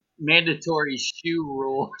mandatory shoe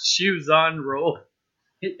rule, shoes on rule.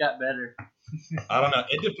 It got better. I don't know.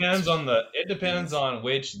 It depends on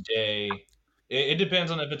which day. It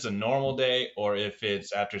depends on if it's a normal day or if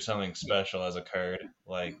it's after something special has occurred.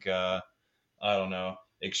 Like I don't know,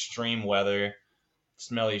 extreme weather,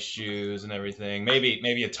 smelly shoes and everything.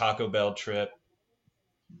 Maybe a Taco Bell trip.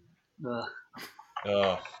 Ugh.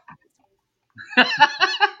 Oh,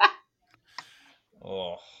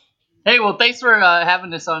 oh. Hey, well, thanks for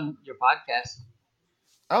having us on your podcast.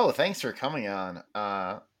 Oh, thanks for coming on.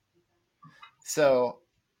 So,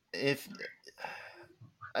 if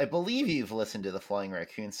I believe you've listened to the Flying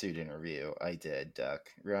Raccoon Suit interview I did, Duck,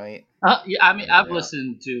 right? Yeah, I mean, I've Yeah.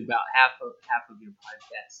 listened to about half of your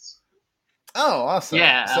podcasts. Oh, awesome!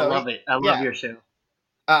 Yeah, So, I love it. I love your show.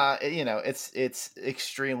 It's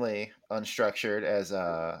extremely unstructured, as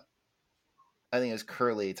I think as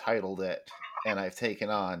Curly titled it, and I've taken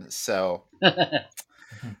on. So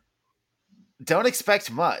don't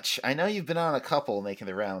expect much. I know you've been on a couple making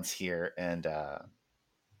the rounds here, and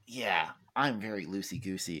yeah, I'm very loosey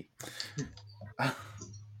goosey, which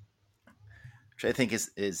I think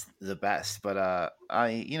is the best. But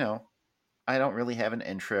I don't really have an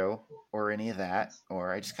intro or any of that,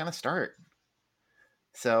 or I just kind of start.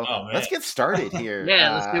 So Oh, man. let's get started here.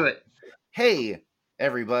 Yeah, let's do it. Hey,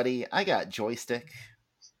 everybody, I got Joystick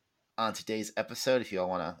on today's episode. If you all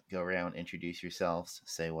want to go around, introduce yourselves,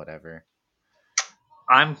 say whatever.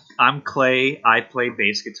 I'm Clay. I play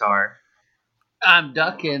bass guitar. I'm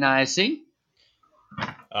Duck, and I sing.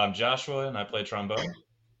 I'm Joshua, and I play trombone.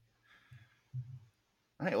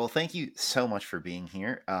 All right, well, thank you so much for being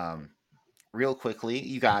here. Real quickly,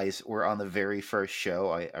 you guys were on the very first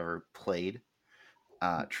show I ever played,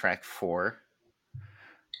 track 4.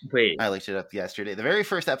 Wait, I looked it up yesterday. The very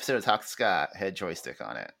first episode of Talk to Scott had Joystick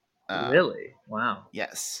on it. really? Wow.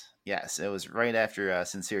 Yes. It was right after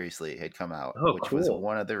Sincerely had come out, Oh, which was cool.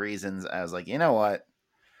 one of the reasons I was like, you know what?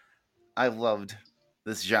 I've loved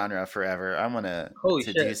this genre forever. I'm gonna Holy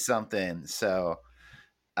do shit. something. So,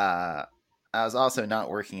 I was also not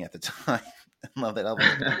working at the time. I love that album.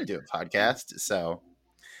 I could do a podcast. So,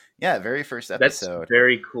 yeah, very first That's episode.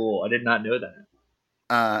 very cool. I did not know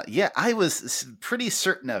that. Yeah, I was pretty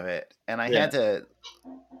certain of it, and I had to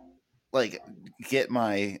like get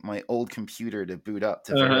my old computer to boot up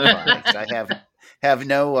to verify. 'Cause I have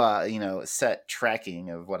no set tracking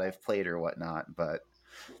of what I've played or whatnot. But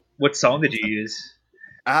What song did you use?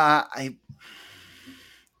 I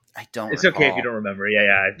don't. It's okay if you don't remember.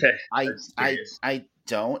 Yeah. I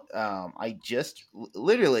don't. I just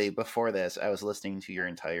literally before this, I was listening to your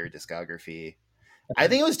entire discography. I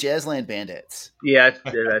think it was Jazzland Bandits. Yeah,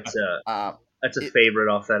 that's a favorite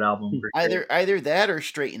off that album. for sure. Either that or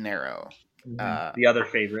Straight and Narrow. The other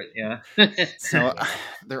favorite, yeah. So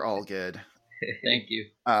they're all good. Thank you.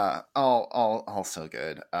 All so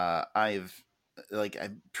good. I'm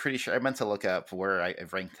pretty sure I meant to look up where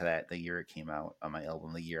I've ranked that the year it came out on my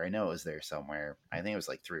album. The year I know it was there somewhere. I think it was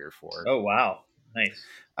like 3 or 4. Oh wow, nice.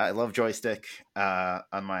 I love Joystick.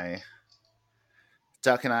 On my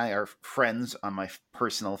Duck and I are friends on my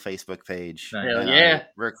personal Facebook page. Hell And yeah.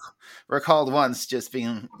 I recalled once just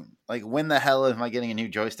being like, when the hell am I getting a new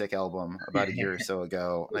Joystick album about a year or so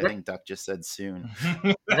ago? I think Duck just said soon.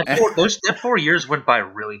 That 4 years went by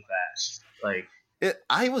really fast. Like,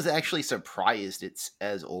 I was actually surprised it's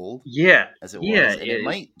as old yeah, as it was. yeah, And it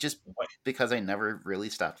might just because I never really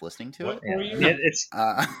stopped listening to it. What were yeah. you?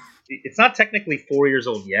 It's not technically 4 years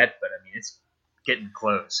old yet, but I mean it's getting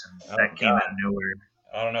close, and Oh, that came God. out of nowhere.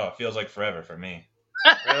 I don't know. It feels like forever for me.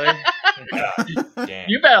 Really? God, damn.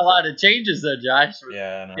 You've had a lot of changes, though, Josh,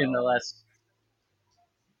 Yeah, I know. in the last.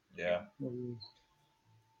 Yeah.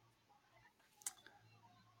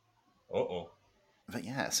 Uh-oh. But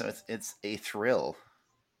yeah, so it's a thrill.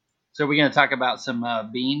 So we're going to talk about some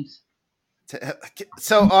beans.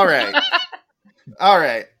 So all right.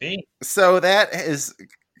 Bean. So that has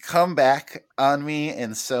come back on me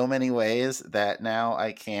in so many ways that now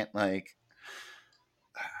I can't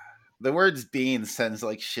the words beans sends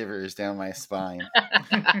like shivers down my spine,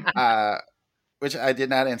 which I did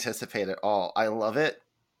not anticipate at all. I love it,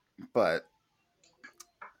 but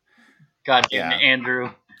God, Yeah. Andrew.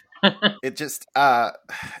 it just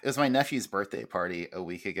it was my nephew's birthday party a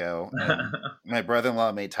week ago, and my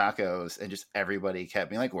brother-in-law made tacos, and just everybody kept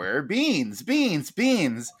being like, where are beans,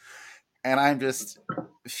 and I'm just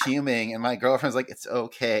fuming, and my girlfriend's like, it's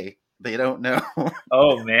okay, they don't know.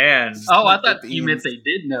 Oh man. Oh, I Like the thought you meant beans. they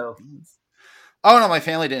did know. Oh no, my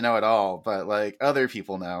family didn't know at all, but like other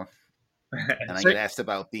people know, and I So- get asked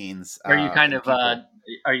about beans. Are you kind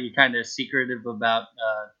and of secretive about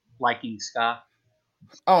liking ska?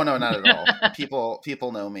 Oh no, not at all.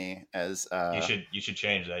 People know me as. You should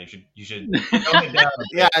change that. You should tone it down.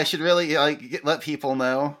 Yeah, I should really let people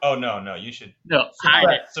know. Oh no, you should No,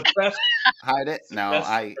 hide it. suppress. Hide it? No,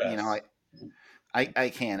 Suppress. I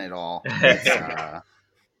can't at all. It's,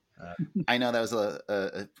 I know that was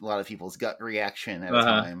a lot of people's gut reaction at a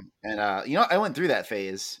time, and I went through that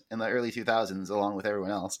phase in the early 2000s along with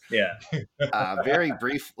everyone else. Yeah. Very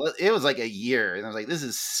brief. It was like a year, and I was like, "This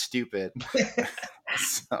is stupid."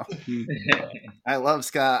 So I love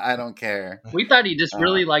Scott. I don't care. We thought he just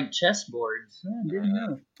really liked chessboards.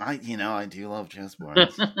 I didn't know. I do love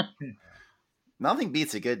chessboards. Nothing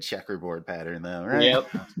beats a good checkerboard pattern, though, right? Yep.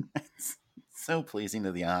 It's so pleasing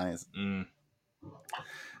to the eyes. Mm.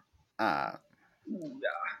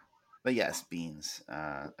 But yes, beans.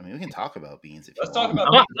 I mean, we can talk about beans if Let's you talk want.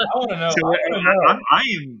 about. I want to know. So, I wanna know. I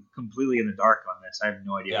am completely in the dark on this. I have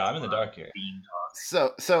no idea. Yeah, what's I'm in the going on dark here. with Bean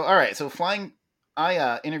talk. So all right. So flying.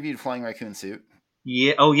 I interviewed Flying Raccoon Suit.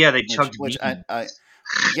 Yeah. Oh, yeah. They chugged Which beans.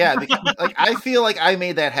 yeah, because, like I feel like I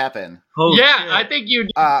made that happen. Oh, yeah, shit. I think you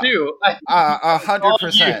did too.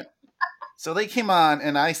 100%. So they came on,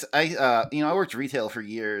 and I worked retail for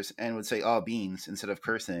years, and would say "oh beans" instead of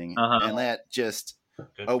cursing, and that just Good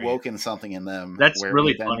for you. awoken something in them. That's where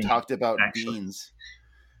really we then funny, talked about actually. beans.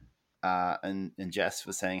 And Jess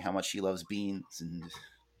was saying how much she loves beans, and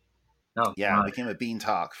Oh, yeah, God. it became a bean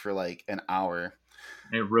talk for like an hour,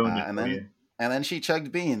 It ruined it and for then you. and then she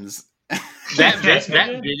chugged beans. That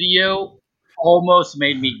video almost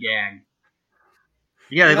made me gag.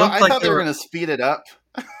 Yeah, they looked I like thought they were going to speed it up,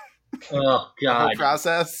 Oh the whole God,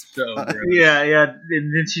 process. so gross. Yeah.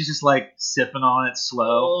 And then she's just like sipping on it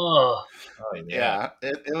slow. Oh, Oh, Yeah,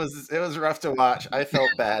 it was rough to watch. I felt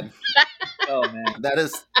bad. Oh, man. That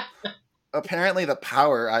is apparently the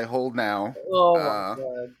power I hold now. oh my God,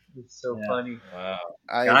 it's so Yeah. funny. Wow.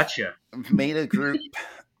 I Gotcha. made a group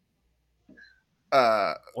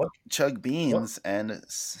What? chug beans, and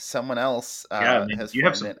someone else Yeah, man, has you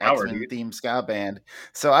have formed some an power, X-Men dude. themed ska band.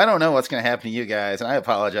 So I don't know what's going to happen to you guys, and I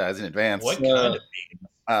apologize in advance. What kind of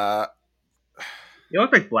beans? They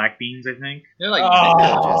look like black beans, I think. They're like,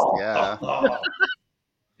 Yeah.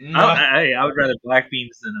 Not- I would rather black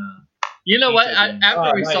beans than you know what? Pizza beans.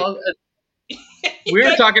 After we right. saw, we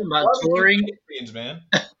were talking about Barbecue touring. beans, man.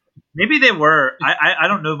 maybe they were. I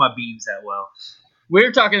don't know my beans that well. We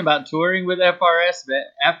were talking about touring with FRS, but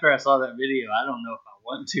after I saw that video, I don't know if I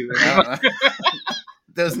want to.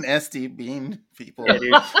 Those nasty bean people. Yeah,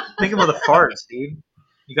 dude. Think about the farts, dude.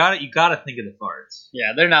 You gotta think of the farts.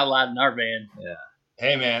 Yeah, they're not allowed in our band.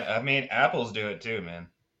 Hey, man. I mean, apples do it too, man.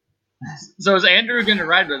 So is Andrew going to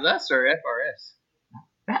ride with us or FRS?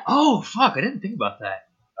 Oh fuck! I didn't think about that.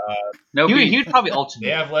 No, He would probably They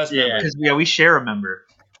alternate have less Yeah. members. because we share a member.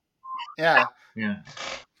 Yeah. Yeah.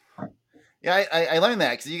 Yeah, I learned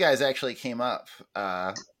that because you guys actually came up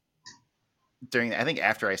during, I think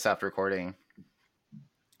after I stopped recording.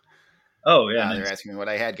 Oh yeah. They were asking me what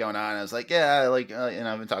I had going on. I was like, yeah, like,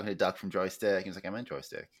 I've been talking to Duck from Joystick. He was like, I'm in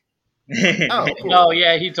Joystick. Oh, cool. Oh,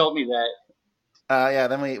 yeah, he told me that. Yeah,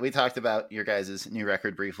 then we talked about your guys' new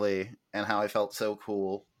record briefly and how I felt so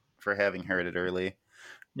cool for having heard it early.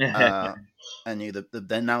 I knew the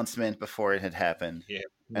announcement before it had happened. Yeah.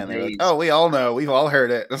 And they were like, oh, we all know. We've all heard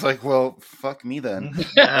it. I was like, well, fuck me then.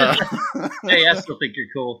 Hey, I still think you're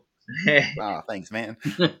cool. Oh, thanks, man.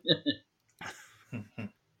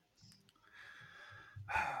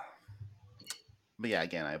 But yeah,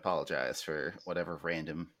 again, I apologize for whatever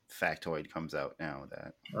random factoid comes out now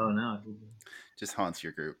that Oh no. just haunts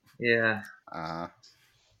your group. Yeah.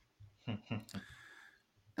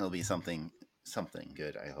 It'll be something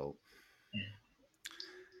good, I hope.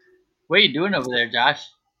 What are you doing over there, Josh?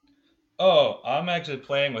 Oh, I'm actually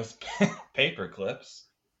playing with paper clips.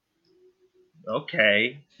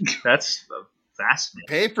 Okay. That's fascinating.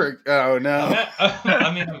 Paper. Oh no.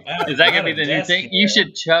 Is that going to be the new thing? You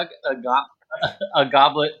should chug a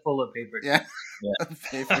goblet full of paper. Yeah.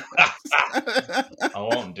 Paper. I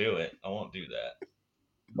won't do it. I won't do that.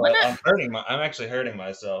 But I'm actually hurting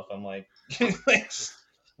myself. I'm like,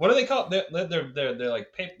 what are they called? They're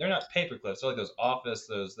like paper. They're not paper clips. They're like those office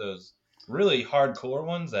those really hardcore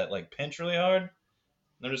ones that like pinch really hard.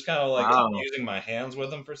 I'm just kind of like using my hands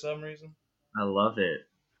with them for some reason. I love it.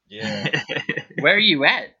 Yeah. Where are you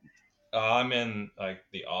at? I'm in like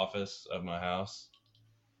the office of my house.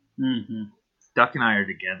 Mm-hmm. Duck and I are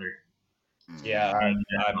together. Yeah,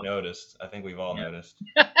 I've noticed. I think we've all noticed.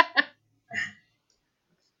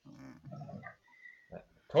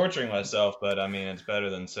 Torturing myself, but I mean, it's better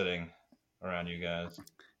than sitting around you guys.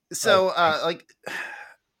 So,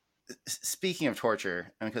 speaking of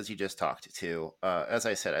torture, and because you just talked to, as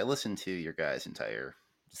I said, I listened to your guys' entire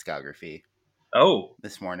discography Oh,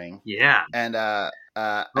 this morning, yeah. and I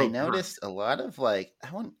God. noticed a lot of like I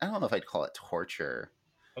don't know if I'd call it torture,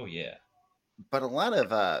 Oh yeah. but a lot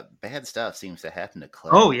of bad stuff seems to happen to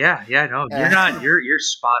Clay. Oh, yeah. No, you're not. You're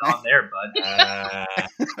spot on there, bud. Ah,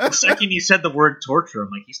 The second you said the word torture, I'm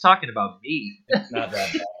like, he's talking about me. it's not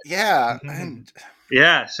that bad. Yeah, and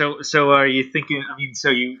Yeah. So are you thinking? I mean, so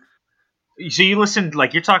you listened,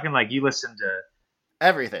 like, you're talking like you listened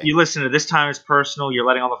everything. to This Time Is Personal. You're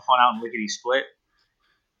letting all the fun out and lickety split.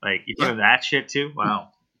 Like, you talking that shit too? Wow.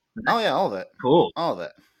 Oh yeah, all of it. Cool. All of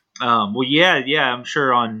it. Well, yeah. I'm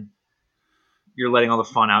sure on You're Letting All the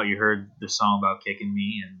Fun Out, you heard the song about kicking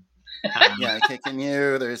me and Yeah, kicking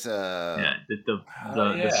you. There's yeah,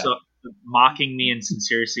 Oh, yeah. the mocking me and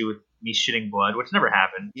sincerely with me shitting blood, which never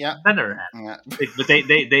happened. yeah. That never happened. Yeah. But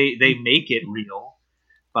they make it real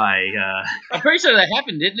by I'm pretty sure that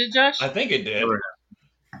happened, didn't it, Josh? I think it did. Never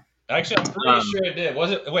Actually, I'm pretty sure it did.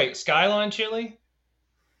 Was it? Wait, Skyline Chili?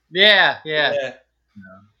 Yeah. It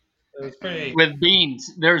was pretty. With beans.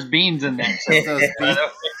 There's beans in there. So. Those beats.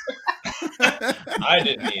 I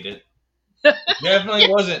didn't eat it. Definitely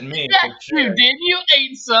wasn't me. For You sure. did. You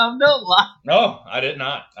ate some. Don't lie. No, I did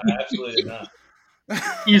not. I absolutely did not.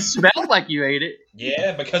 You smelled like you ate it.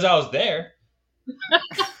 Yeah, because I was there.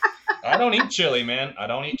 I don't eat chili, man. I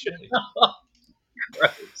don't eat chili.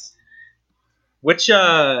 Gross. which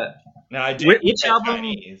Now I did Which eat that album-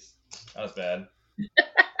 Chinese. That was bad.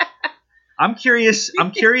 I'm curious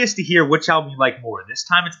to hear which album you like more. This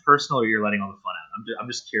Time It's Personal or You're Letting All the Fun Out. I'm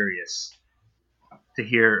just curious to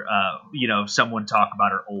hear someone talk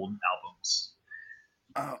about her old albums.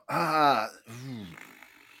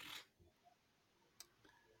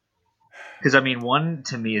 Because, I mean, one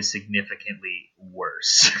to me is significantly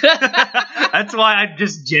worse. That's why I'm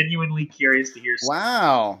just genuinely curious to hear.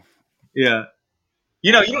 Wow. Yeah.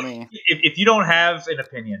 You know, I mean, if you don't have an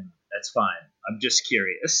opinion, that's fine. I'm just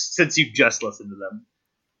curious since you've just listened to them.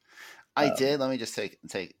 I did. Let me just take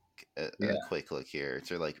a Yeah. quick look here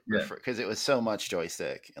to like Yeah. because it was so much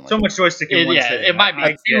joystick and like So much joystick in one sitting. It might be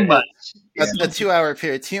I too get it. much. a 2-hour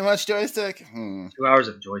period. Too much joystick. 2 hours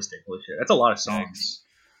of joystick. Holy shit. That's a lot of songs.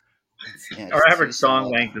 Yeah, Our just average too song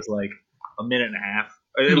small. length is like a minute and a half.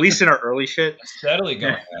 At least in our early shit. Steadily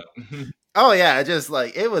going up. Oh yeah, just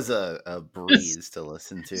like it was a breeze to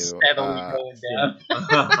listen to. Steadily going down.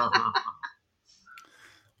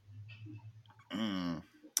 Mm.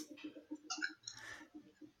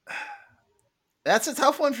 That's a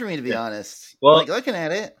tough one for me to be honest. Well- like looking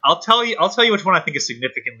at it, I'll tell you which one I think is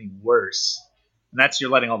significantly worse. And that's You're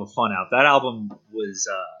Letting All the Fun Out. That album was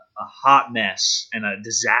a hot mess and a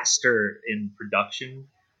disaster in production.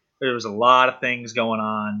 There was a lot of things going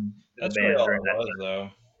on in That's the really band all during it that was, time. though.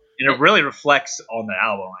 And it really reflects on the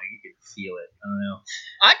album. Like, you can feel it. I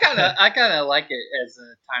don't know. I kind of like it as a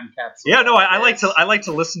time capsule. Yeah, no, I like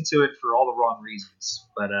to listen to it for all the wrong reasons,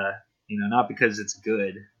 but not because it's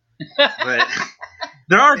good. But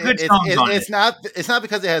there are good songs on it's it. not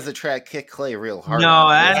because it has the track "Kick Clay Real Hard." No,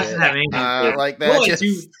 on it, that is doesn't it? have anything to do with it. like that. Well, just-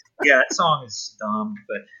 yeah, that song is dumb,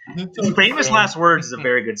 but Famous Last Words is a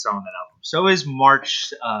very good song on that album. So is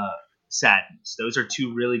March Sadness. Those are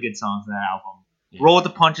two really good songs on that album. Yeah. Roll with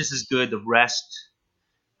the Punches is good. The rest,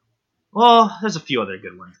 well, there's a few other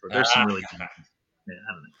good ones, but there's some really good ones. Yeah,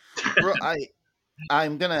 I don't know. Bro,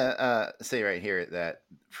 I'm gonna say right here that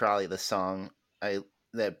probably the song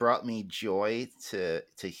that brought me joy to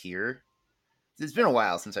hear. It's been a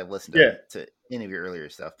while since I've listened to any of your earlier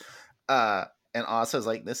stuff, and also I was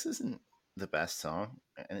like, this isn't the best song,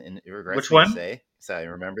 and it regrets Which me one? to say. So I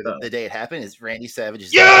remember the day it happened is Randy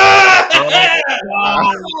Savage's. Yeah!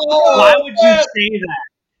 Why would you say that?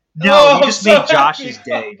 No, Oh, you just I'm made so Josh's happy.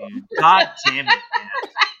 day, dude. God damn it, man.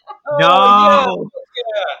 Oh, No.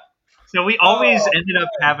 yeah. So we always Oh. ended up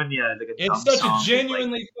having like a dumb It's such song a with,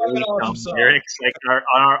 genuinely like, fucking really awesome dumb song. lyrics. Like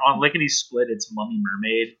on Lickety Split, it's Mummy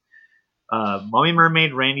Mermaid. Mummy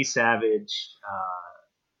Mermaid, Randy Savage.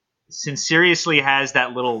 Sincerely has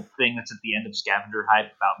that little thing that's at the end of Scavenger Hype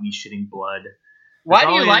about me shitting blood. Why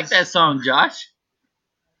There's do you like always- that song, Josh?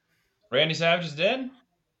 Randy Savage is dead?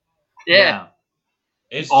 Yeah.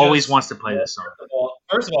 It's Always just- wants to play this song.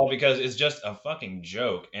 First of all, because it's just a fucking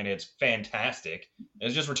joke and it's fantastic.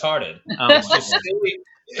 It's just retarded. It's just silly.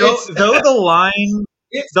 Though the line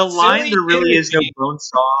It's there really is no energy. bone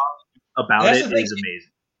song about That's it the thing. is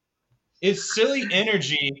amazing. It's silly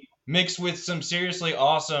energy mixed with some seriously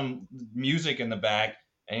awesome music in the back.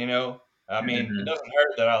 And, I mean, Mhm. it doesn't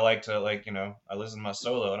hurt that I like to, I listen to my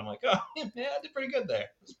solo and I'm like, oh, yeah, I did pretty good there.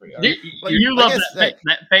 That's pretty all right. Like, You I love guess,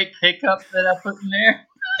 that fake hiccup that I put in there?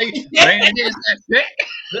 Yeah. Randy, is that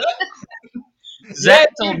Zach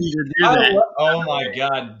told me to do that. Oh my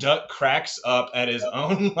god, Duck cracks up at his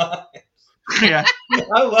own line. Yeah.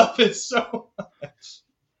 I love it so much.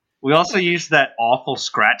 We also used that awful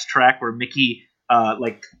scratch track where Mickey,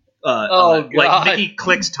 like Mickey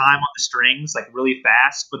clicks time on the strings like really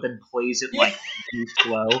fast, but then plays it like really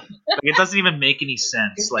slow. Like it doesn't even make any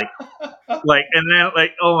sense. Like, and then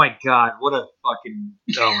like, oh my god, what a fucking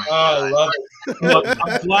I love it. Look,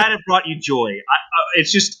 I'm glad it brought you joy.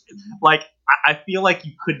 It's just like I feel like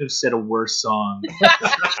you couldn't have said a worse song.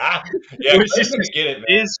 Yeah, It was just get it, man.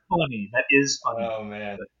 It is funny. That is funny. Oh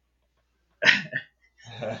man.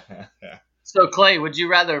 So Clay, would you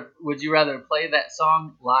rather play that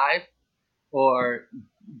song live or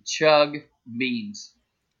chug beans?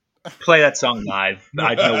 Play that song live.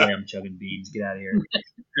 I no way I'm chugging beans. Get out of here.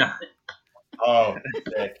 Oh,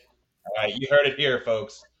 sick. All right, you heard it here,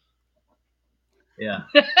 folks. Yeah.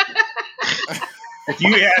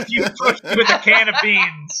 If you push me with a can of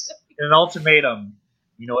beans and an ultimatum,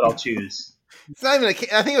 you know what I'll choose. It's not even a can.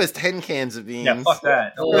 I think it was 10 cans of beans. Yeah, fuck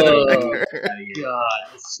that. Oh,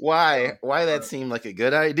 God. Why that seemed like a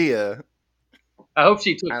good idea? I hope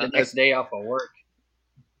she took the next day off of work.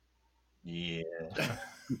 Yeah.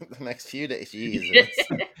 The next few days, Jesus.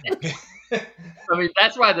 I mean,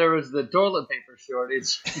 that's why there was the toilet paper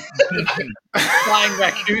shortage. Flying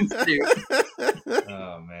raccoons too.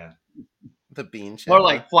 Oh man. The bean shower. More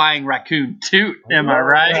like flying raccoon toot. Am I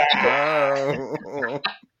right? Oh.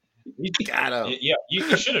 Got him. Yeah,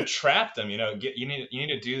 you should have trapped them. You know, you need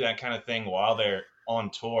to do that kind of thing while they're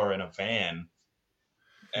on tour in a van.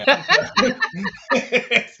 You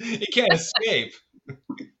can't escape.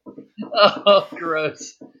 Oh,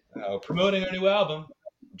 gross. Promoting our new album,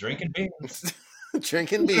 Drinking Beans.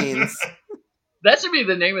 Drinking beans. That should be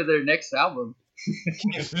the name of their next album.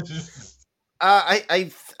 I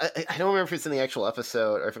don't remember if it's in the actual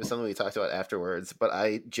episode or if it was something we talked about afterwards, but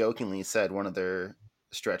I jokingly said one of their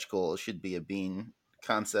stretch goals should be a bean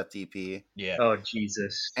concept EP. Yeah. Oh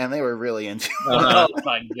Jesus! And they were really into it. Oh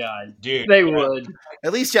my god, dude, they would.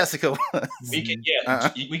 At least Jessica was. We can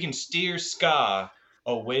we can steer ska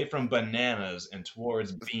away from bananas and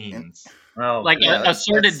towards beans. Oh, Like yeah,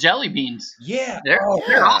 assorted jelly beans. Yeah. They're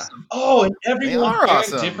awesome. Oh, and everyone's are wearing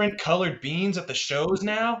awesome. different colored beans at the shows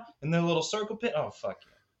now in their little circle pit. Oh fuck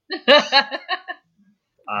yeah.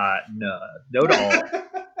 no to all.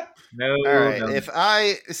 No. All right. No. If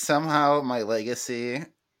I somehow my legacy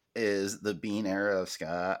is the bean era of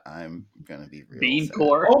ska, I'm gonna be real Bean sad.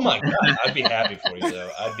 core. Oh my god, I'd be happy for you though.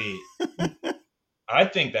 I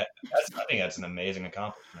think that's an amazing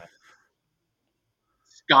accomplishment.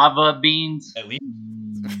 Scava beans. At least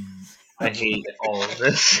I hate all of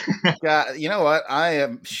this. God, you know what? I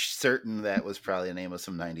am certain that was probably the name of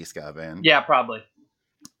some 90s ska band. Yeah, probably.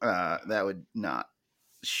 That would not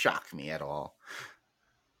shock me at all.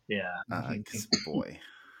 Yeah. 'Cause, boy,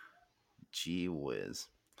 gee whiz.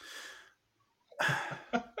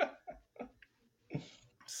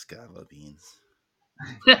 Scava beans.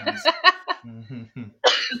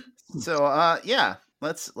 So, yeah,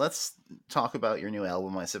 let's talk about your new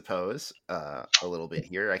album, I suppose, a little bit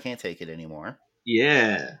here. I can't take it anymore.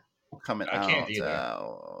 Yeah. Coming I can't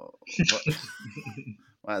out. either.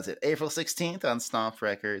 What is it? April 16th on Stomp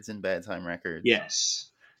Records and Bad Time Records. Yes.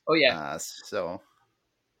 Oh yeah. So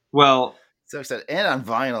Well. excited. And on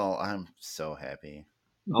vinyl, I'm so happy.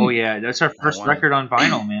 Oh yeah, that's our first record on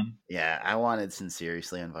vinyl, man. Yeah, I wanted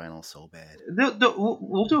Sincerely on vinyl so bad.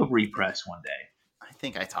 We'll do a repress one day. I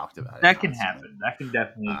think I talked about it. That can happen. That can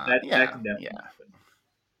definitely. That can definitely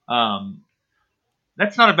happen.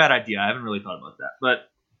 That's not a bad idea. I haven't really thought about that,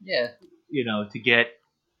 but Yeah. to get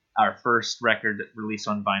our first record released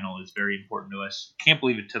on vinyl is very important to us. Can't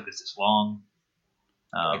believe it took us this long.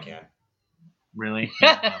 I can. Really?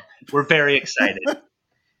 We're very excited.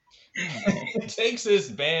 It takes this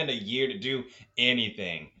band a year to do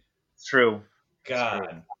anything. It's true.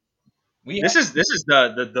 God. This is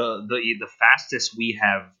the fastest we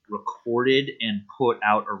have recorded and put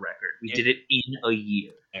out a record. We did it in a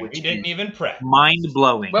year. And we didn't even prep. Mind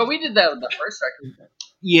blowing. Well, we did that with the first record.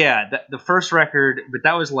 Yeah, the first record, but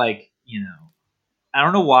that was like, I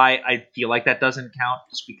don't know why I feel like that doesn't count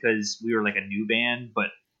just because we were like a new band,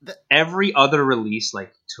 but every other release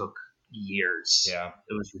like took years. Yeah.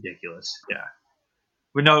 It was ridiculous. Yeah.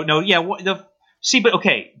 But no, yeah. But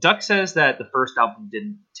okay, Duck says that the first album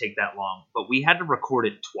didn't take that long, but we had to record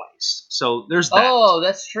it twice. So there's that. Oh,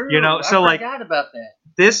 that's true. I forgot about that.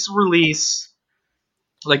 This release,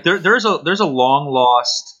 like there's a long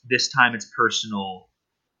lost, this time it's personal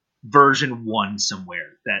version 1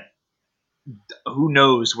 somewhere that who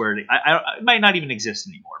knows where it might not even exist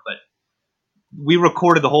anymore, but we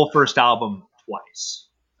recorded the whole first album twice,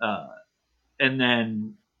 and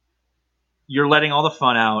then You're Letting All the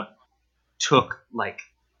Fun Out took like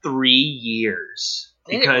 3 years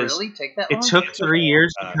Did because it really take that it long? took It took 3 a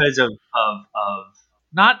years long time. because of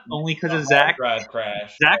not only because of Zach. Drive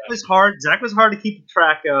crash. Zach was hard. Zach was hard to keep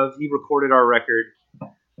track of. He recorded our record,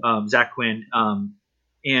 Zach Quinn,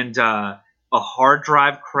 and a hard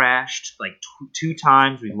drive crashed like 2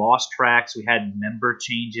 times. We lost tracks. We had member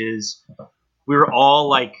changes. We were all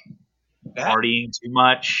like partying too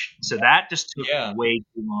much, so that just took way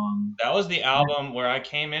too long. That was the album where I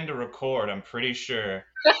came in to record. I'm pretty sure.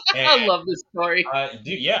 I love this story.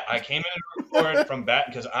 Dude, yeah, I came in to record from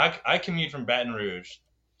Baton because I commute from Baton Rouge,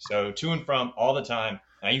 so to and from all the time.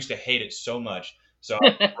 And I used to hate it so much, so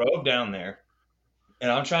I drove down there,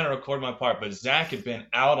 and I'm trying to record my part. But Zach had been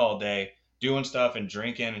out all day doing stuff and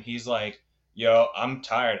drinking, and he's like, "Yo, I'm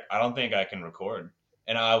tired. I don't think I can record."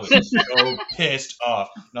 And I was so pissed off,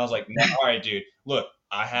 and I was like, "No, all right, dude. Look,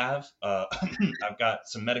 I have I've got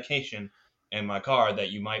some medication in my car that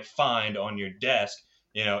you might find on your desk.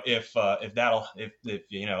 You know, if that'll help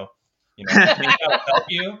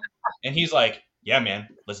you." And he's like, "Yeah, man,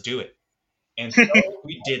 let's do it." And so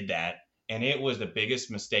we did that, and it was the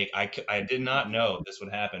biggest mistake. I did not know this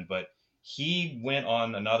would happen, but he went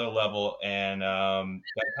on another level and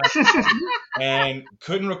and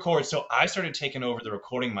couldn't record. So I started taking over the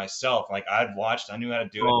recording myself. Like I'd watched, I knew how to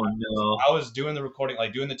do it. Oh no! I was doing the recording,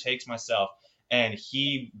 like doing the takes myself, and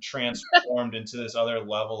he transformed into this other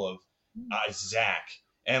level of Zach.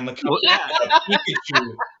 And he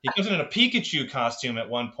comes in a Pikachu costume at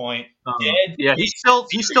one point. Dead. Yeah, he still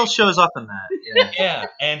shows up in that. Yeah,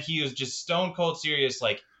 and he was just stone cold serious.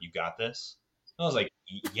 Like, "You got this." I was like,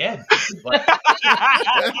 "Yeah." Like,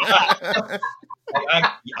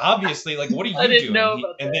 obviously, like, what are you I didn't doing? know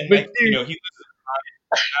about and that. then, he was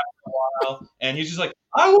after a while, and he's just like,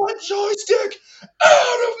 "I want Joystick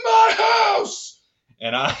out of my house,"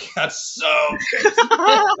 and I got so pissed.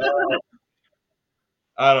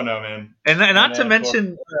 I don't know, man. And not to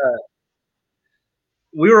mention,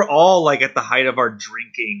 we were all like at the height of our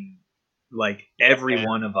drinking. Like every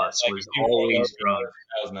one of us was always drunk.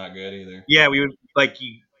 That was not good either. Yeah, we would like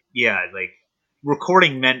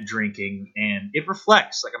recording meant drinking, and it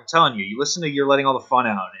reflects. Like I'm telling you, you listen to You're Letting All the Fun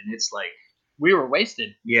Out, and it's like we were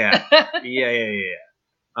wasted. Yeah.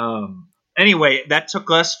 Anyway, that took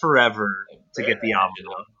us forever to get the album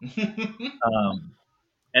out.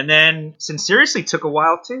 And then Sinceriously took a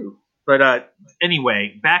while too. But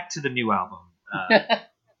anyway, back to the new album.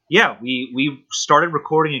 Yeah, we started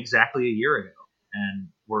recording exactly a year ago, and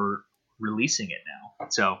we're releasing it now.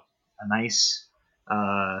 So a nice,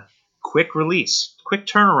 quick release, quick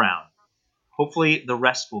turnaround. Hopefully the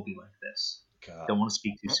rest will be like this. God. Don't want to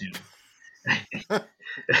speak too soon. You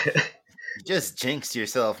just jinxed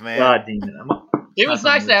yourself, man. God damn it. It was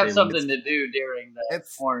nice to have something to do during the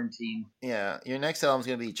quarantine. Yeah, your next album's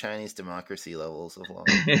going to be Chinese democracy levels of long.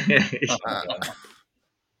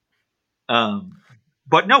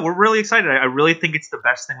 But no, we're really excited. I really think it's the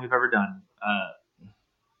best thing we've ever done.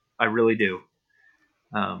 I really do.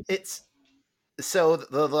 It's so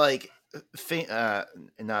the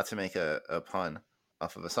not to make a pun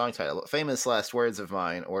off of a song title. Famous last words of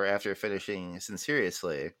mine, or after finishing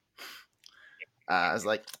Sinceriously, I was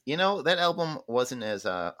like, that album wasn't as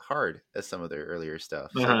hard as some of their earlier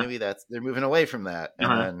stuff. So maybe they're moving away from that.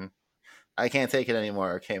 And then I Can't Take It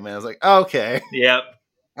Anymore came in. I was like, okay. Yep.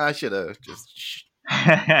 I should have just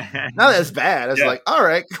not as bad. I was like, all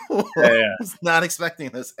right, cool. I was not expecting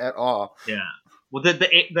this at all. Yeah. Well,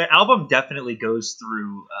 the album definitely goes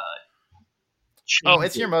through changes.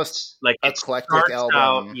 It's your most like eclectic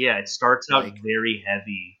album. It starts out very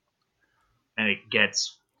heavy, and it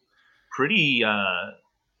gets pretty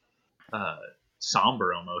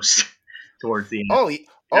somber almost towards the end.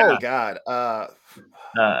 God.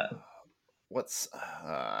 What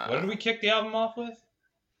did we kick the album off with?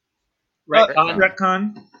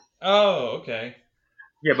 Retcon. Oh, okay.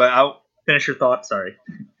 Yeah, but I'll finish your thought. Sorry.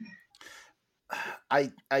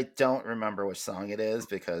 I don't remember which song it is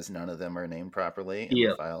because none of them are named properly in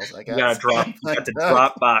the files. I guess. You got the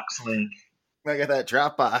Dropbox link. I got that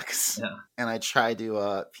Dropbox, and I tried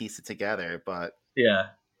to piece it together, but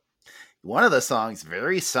one of the songs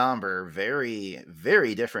very somber, very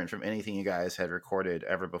very different from anything you guys had recorded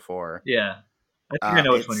ever before. Yeah, I think I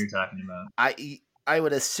know which one you're talking about. I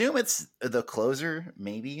would assume it's the closer,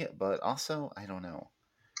 maybe, but also I don't know.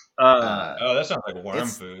 That sounds like worm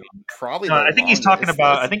food. Probably. No, I think he's talking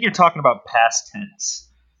about. I think you're talking about past tense.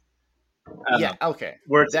 Yeah. Okay.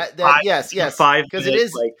 Where it's yes, 5 because it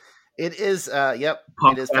is. It is. Yep.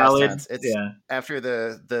 Punk it is ballad. past tense. It's after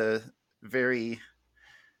the very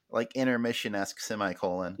like intermission-esque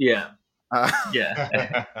semicolon. Yeah, Uh,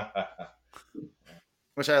 yeah,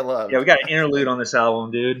 which I love. yeah. We got an interlude on this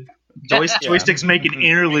album, dude. Yeah. Joystick's making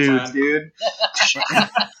interludes, dude.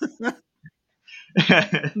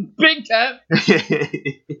 Big time.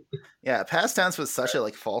 Yeah, Past Tense was such a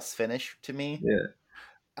like false finish to me. Yeah.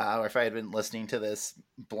 Or if I had been listening to this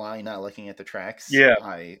blind, not looking at the tracks, Yeah.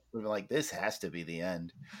 I would have been like, this has to be the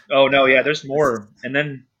end. Oh no, yeah. There's more, and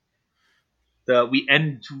then we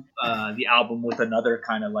end the album with another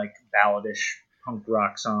kind of like balladish punk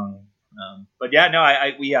rock song. But yeah,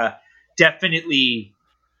 no, we definitely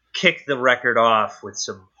kicked the record off with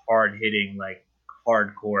some hard hitting like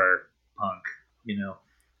hardcore punk. You know,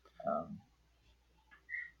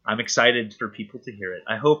 I'm excited for people to hear it.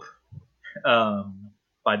 I hope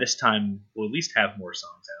by this time we'll at least have more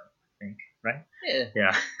songs out. I think, right?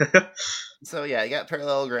 Yeah. Yeah. So yeah, you got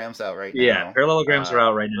Parallelograms out right now. Yeah, Parallelograms are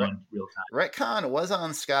out right now in real time. Retcon was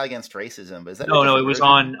on Ska Against Racism, but is that No, it was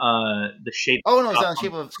on the Shape. Oh no, it was on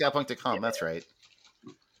Shape of Ska Punk to Come. That's right.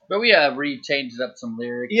 But we have changed up some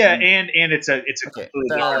lyrics. Yeah, and it's a Okay, completely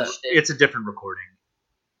different, it's a different recording.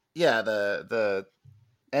 Yeah, the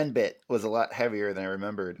end bit was a lot heavier than I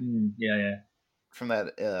remembered Yeah. from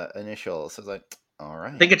that initial. So I was like, all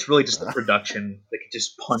right. I think it's really just the production. Like it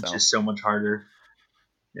just punches so much harder.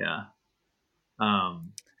 Yeah.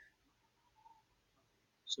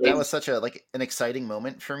 So that was such a an exciting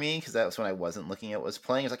moment for me because that was when I wasn't looking at what was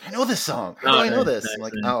playing. I was like, I know this song. How do I know this? I'm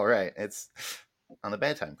like, oh right, it's on the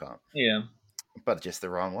Bad Time comp. Yeah, but just the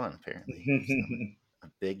wrong one apparently. A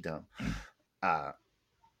big dumb.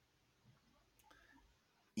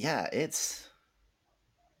 Yeah, it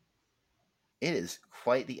is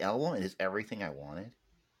quite the album. It is everything I wanted,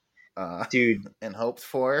 dude, and hoped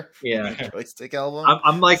for. Yeah, the Joystick album.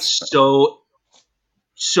 I'm like so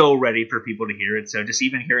ready for people to hear it. So just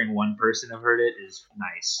even hearing one person have heard it is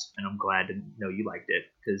nice, and I'm glad to know you liked it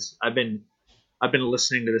because I've been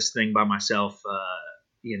listening to this thing by myself,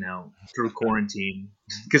 through quarantine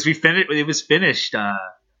because it was finished by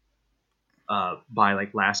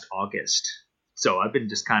like last August. So I've been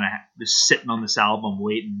just kind of just sitting on this album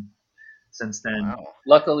waiting since then. Wow.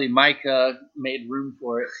 Luckily, Mike made room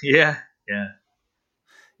for it. Yeah.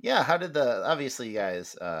 How did obviously you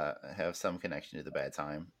guys have some connection to the Bad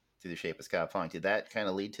Time through the Shape of Ska Punk. Did that kind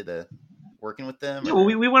of lead to the working with them? Yeah, well,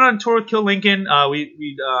 we went on tour with Kill Lincoln.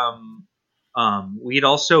 We'd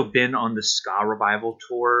also been on the Ska Revival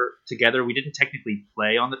tour together. We didn't technically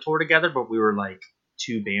play on the tour together, but we were like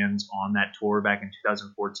two bands on that tour back in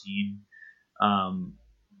 2014.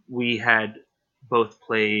 We had both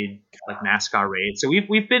played like Masquerade, so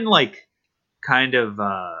we've been like kind of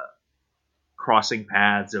crossing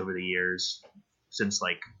paths over the years since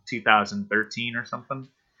like 2013 or something.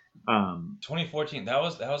 2014. That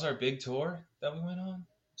was our big tour that we went on.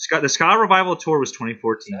 The Ska Revival tour was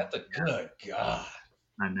 2014. That's a good God.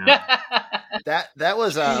 I know. That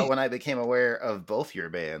was when I became aware of both your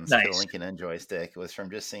bands, Nice. Kill Lincoln and Joystick. Was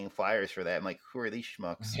from just seeing flyers for that. I'm like, who are these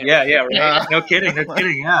schmucks? Yeah, right. No kidding.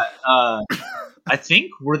 Yeah. I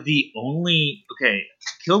think we're the only. Okay,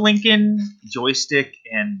 Kill Lincoln, Joystick,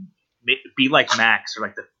 and Be Like Max are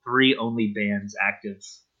like the three only bands active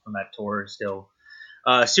on that tour still.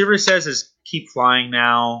 Sirius Says is Keep Flying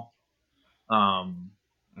now.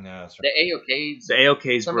 No, that's right. The AOKs. The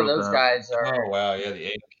AOKs. Some of those guys are. Oh wow, yeah,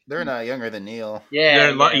 the They're not younger than Neil,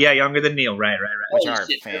 Yeah, They're younger than Neil. Right. which Holy are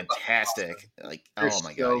shit, they're fantastic. Like, They're oh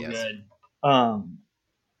my so god, yes. good.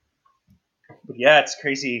 But yeah, it's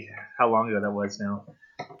crazy how long ago that was now.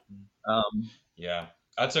 Yeah.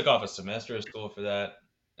 I took off a semester of school for that,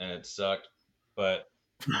 and it sucked. But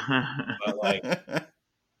like,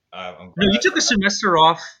 I'm No, you took a semester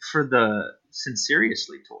off for the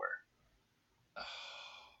Sinceriously tour.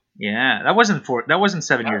 Yeah, that wasn't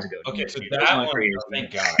 7 years ago. Okay, so That was that only one, 3 years ago.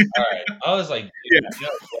 thank God. All right, I was like, dude,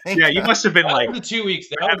 Yeah, you must have been that like. was the 2 weeks.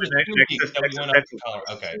 That was the 2 weeks that we went up to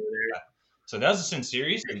Colorado. Okay, yeah. So that was a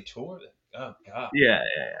Sinceriously tour. Oh God. Yeah.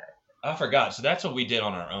 I forgot. So that's what we did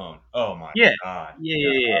on our own. Oh my Yeah. God.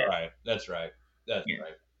 Yeah. All right, that's right. That's Yeah.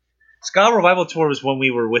 right. Ska Revival tour was when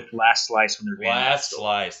we were with Last Slice when they were Last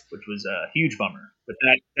Slice. which was a huge bummer. But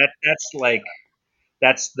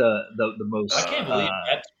that's the most I can't believe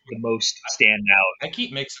that. the most standout I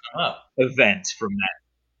keep mixing them up. event from that.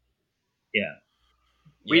 Yeah.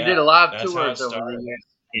 We Yeah, did a lot of that's how it tours over started. the years.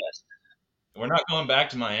 Yes. We're not going back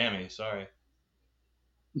to Miami. Sorry.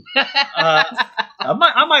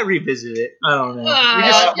 I might revisit it. I don't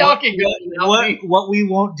know. Y'all can go. What we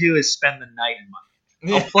won't do is spend the night in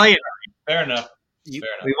Miami. I'll play it. Fair enough. You- Fair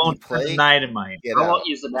enough. We won't spend the night in Miami. Get I out. won't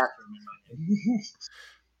use the bathroom in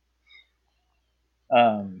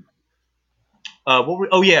my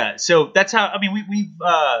Oh yeah, so that's how. I mean,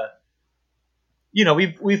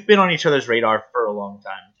 we've been on each other's radar for a long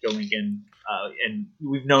time, Joe Lincoln, and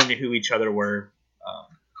we've known who each other were.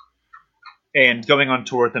 And going on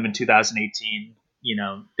tour with them in 2018,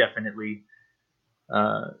 definitely,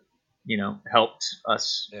 helped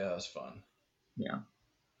us. Yeah, that was fun. Yeah,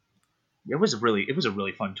 it was a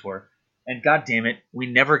really fun tour. And god damn it, we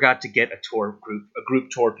never got to get a group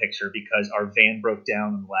tour picture because our van broke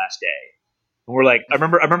down on the last day. And we're like, I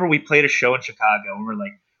remember we played a show in Chicago, and we're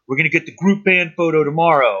like, we're gonna get the group band photo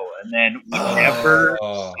tomorrow, and then we never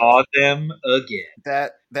saw them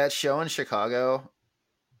again. That show in Chicago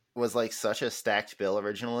was like such a stacked bill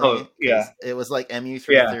originally. Oh, yeah. It was like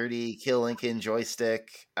MU330, Kill Lincoln,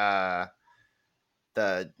 Joystick, the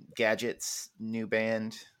Gadgets new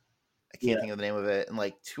band. I can't think of the name of it, and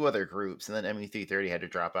like 2 other groups, and then MU330 had to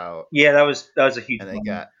drop out. Yeah, that was a huge. And they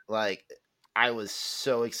got like, I was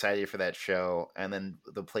so excited for that show, and then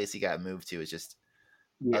the place he got moved to is just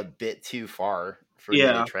a bit too far for me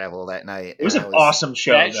to travel that night. It was an awesome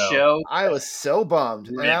show. That show, I was so bummed,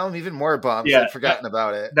 and now I'm even more bummed. Yeah, I'd forgotten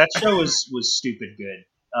about it. That show was stupid good.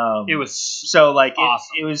 It was so like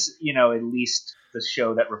awesome. It was at least the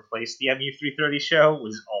show that replaced the MU330 show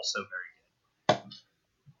was also very good.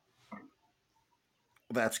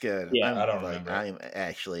 That's good. Yeah, I don't remember. I'm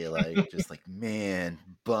actually like just like, man,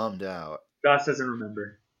 bummed out. Josh doesn't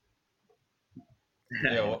remember.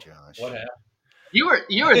 Yeah, Josh. What happened? You were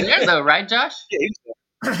there though, right, Josh?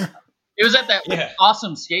 Yeah, It was at that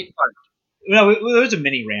awesome skate park. No, it was a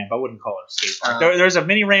mini ramp. I wouldn't call it a skate park. There's a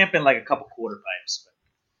mini ramp and like a couple quarter pipes.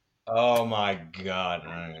 Oh my god!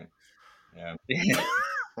 All right. Yeah.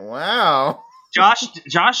 Wow.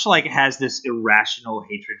 Josh like has this irrational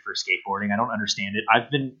hatred for skateboarding. I don't understand it.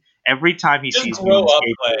 Every time he sees me on a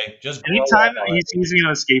skateboard, anytime he sees me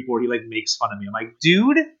on a skateboard, he like makes fun of me. I'm like,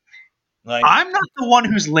 dude, like, I'm not the one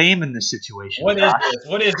who's lame in this situation. What is this?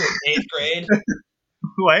 What is this? 8th grade?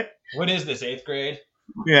 What? What is this? 8th grade?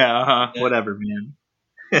 Yeah, whatever, man.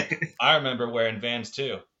 I remember wearing Vans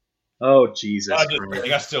too. Oh Jesus!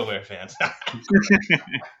 I still wear Vans.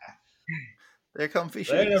 They're comfy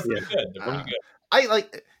shoes. They're pretty good. They're pretty good. I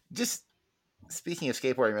like, just speaking of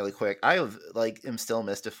skateboarding really quick, I am still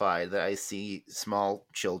mystified that I see small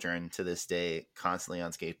children to this day constantly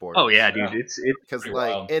on skateboards. Oh yeah, dude, it's because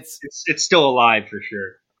like it's still alive for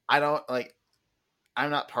sure. I don't like.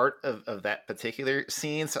 I'm not part of that particular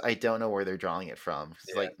scene, so I don't know where they're drawing it from.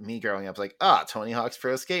 It's like me growing up, it's like, Tony Hawk's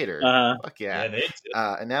Pro Skater. Fuck yeah.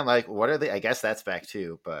 And now I'm like, what are they? I guess that's back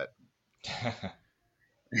too, but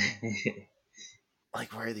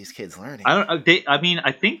like, where are these kids learning?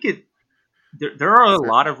 I think there are a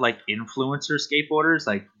lot of like influencer skateboarders,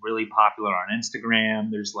 like really popular on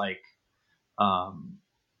Instagram. There's like,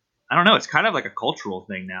 I don't know. It's kind of like a cultural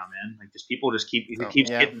thing now, man. Like, just people just keeps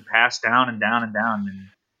getting passed down and down and down, and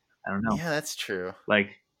I don't know. Yeah, that's true.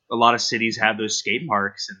 Like, a lot of cities have those skate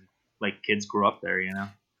parks, and like kids grew up there.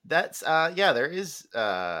 That's there is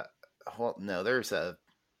there's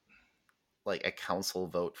a council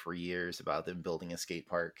vote for years about them building a skate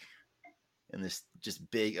park in this just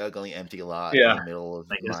big, ugly, empty lot in the middle of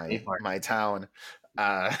my town.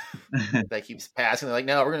 That keeps passing. They're like,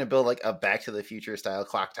 no, we're gonna build like a Back to the Future style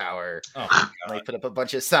clock tower. And they put up a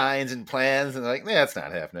bunch of signs and plans, and they're like, that's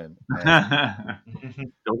not happening. I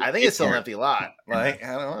think it's still an empty lot. Like,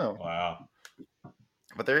 I don't know. Wow.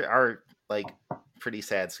 But there are like pretty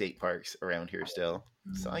sad skate parks around here still.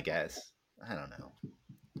 So I guess, I don't know.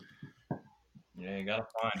 Yeah, you gotta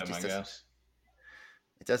find them, I guess.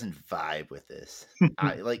 It doesn't vibe with this.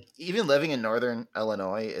 Like, even living in northern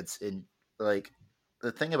Illinois, it's in like,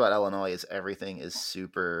 the thing about Illinois is everything is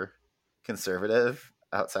super conservative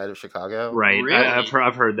outside of Chicago. Right. Really?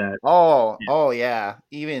 I've heard that. Oh yeah.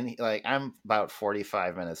 Even like, I'm about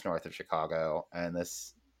 45 minutes north of Chicago, and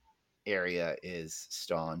this area is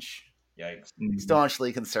staunch. Yikes.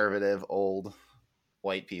 Staunchly conservative, old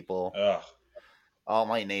white people. Ugh. All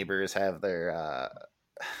my neighbors have their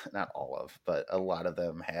not all of, but a lot of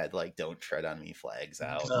them had like "Don't Tread on Me" flags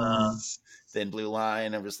out. Thin blue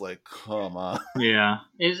line. I'm just like, come on. Yeah.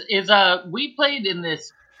 We played in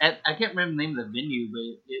this I can't remember the name of the venue, but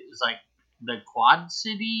it was like the Quad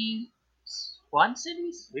Cities. What are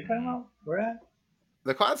you talking about? Where at?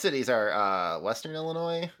 The Quad Cities are Western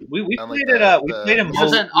Illinois. We played in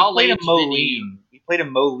Moline. We played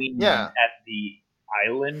in Moline at the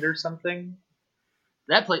Island or something.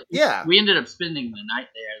 That place, we ended up spending the night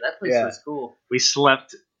there. That place was cool. We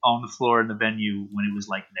slept on the floor in the venue when it was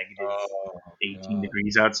like negative 18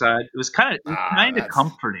 degrees outside. It was kind of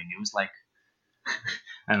comforting. It was like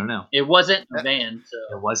I don't know. It wasn't a van,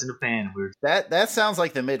 so It wasn't a fan. We were That sounds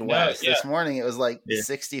like the Midwest. No, yeah. This morning it was like Yeah.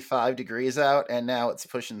 65 degrees out, and now it's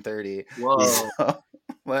pushing 30. whoa. So,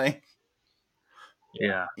 like,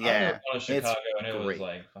 yeah. I yeah, was going to Chicago, and it was great.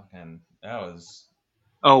 like fucking. That was.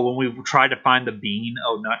 Oh, when we tried to find the bean.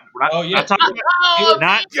 Oh, we're not. Oh, yeah. Not talking, Oh,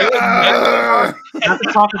 not, Ah! not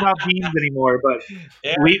to talk about beans anymore, but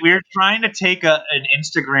Yeah. we were trying to take an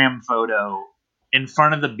Instagram photo in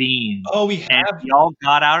front of the bean, Oh, we and have. we all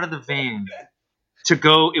got out of the van to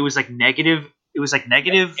go. It was like negative. It was like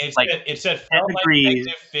negative. It said felt like degrees.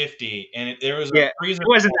 -50, and there was Yeah, a freezer. It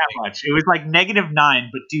wasn't that much. It was like -9.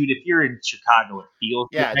 But dude, if you're in Chicago, it feels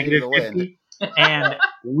Yeah, like due to the wind. -50. And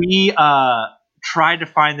we tried to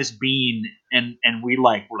find this bean, and we were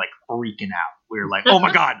like freaking out. We were like, oh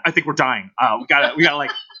my god, I think we're dying. We gotta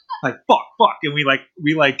like fuck, and we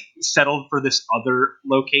settled for this other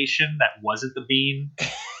location that wasn't the bean.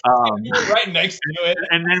 You were right next to it.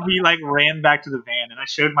 And then we ran back to the van, and I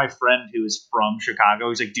showed my friend who is from Chicago.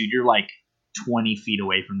 He's like, dude, you're like 20 feet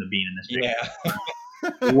away from the bean in this picture.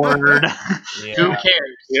 Yeah. Word. who Yeah.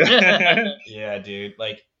 cares? Yeah. Yeah, dude.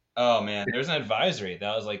 Like, oh man, there's an advisory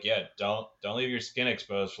that was like, yeah, don't leave your skin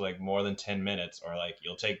exposed for like more than 10 minutes, or like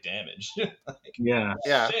you'll take damage. Yeah.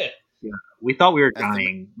 Yeah. Shit. We thought we were That's the-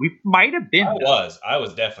 dying. We might have been. I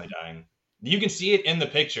was definitely dying. You can see it in the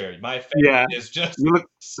picture. My face Yeah. is just. You look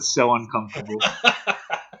so uncomfortable.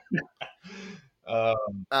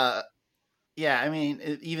 Yeah, I mean,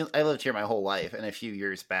 even I lived here my whole life, and a few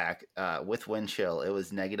years back, with wind chill, it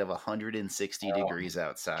was negative 160 degrees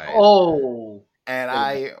outside, Oh, and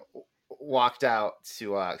I walked out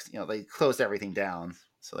to, they closed everything down,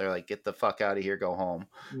 so they're like, "Get the fuck out of here, go home."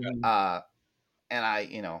 And I,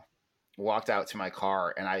 walked out to my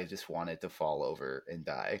car, and I just wanted to fall over and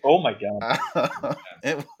die. Oh my god.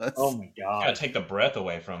 It was, Oh my Gotta god. take the breath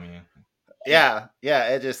away from you. yeah,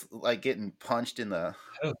 it just like getting punched in the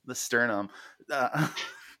Oh. sternum.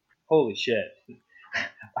 Holy shit.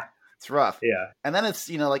 It's rough. Yeah. And then it's,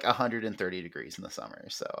 like 130 degrees in the summer.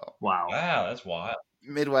 So Wow. Wow, that's wild.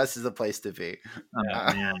 Midwest is the place to be. Oh,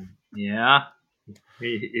 Yeah. man. Yeah.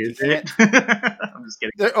 Is You it? I'm just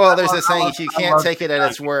kidding. There's a saying, if you I can't love take it at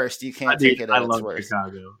its worst, you can't take it I at its love worst.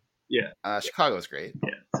 Chicago. Chicago's great.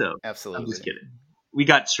 Yeah. So I'm Absolutely. just kidding. We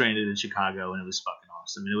got stranded in Chicago, and it was fucking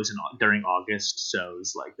awesome. And it was during August, so it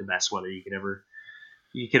was like the best weather you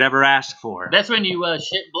could ever ask for. that's when you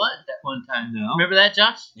shit blood that one time. No. Remember that,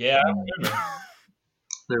 Josh? Yeah, I remember.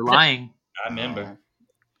 They're lying. I remember.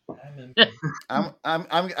 I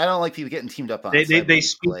don't like people getting teamed up on. They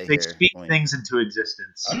sideways speak play here. things into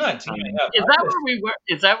existence. I'm not teaming up. Is that where we were?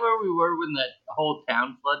 Is that where we were when the whole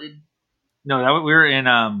town flooded? No, we were in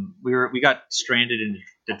we got stranded in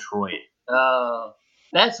Detroit.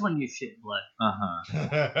 That's when you shit blood.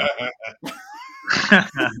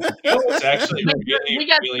 It's actually really, We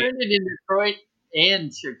got really. stranded in Detroit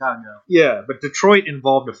and Chicago. Yeah, but Detroit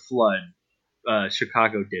involved a flood.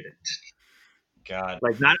 Chicago didn't. God.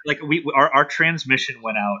 Like not like our transmission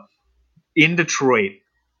went out in Detroit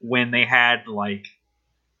when they had like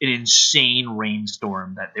an insane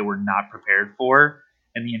rainstorm that they were not prepared for,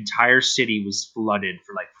 and the entire city was flooded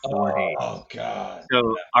for like 4 days. Oh God.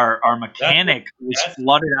 So our mechanic was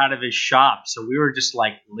flooded out of his shop. So we were just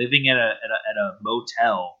like living at a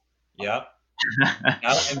motel. Yep.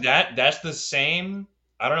 And that's the same.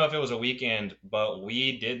 I don't know if it was a weekend, but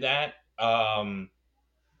we did that.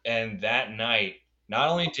 And that night, not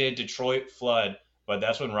only did Detroit flood, but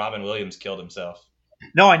that's when Robin Williams killed himself.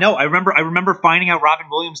 No, I know. I remember finding out Robin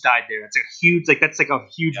Williams died there. That's a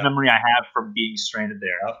huge Yep. memory I have from being stranded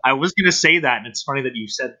there. Yep. I was gonna say that, and it's funny that you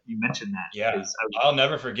mentioned that. Yeah, 'Cause I'll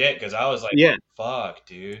never forget because I was like, Yeah. fuck,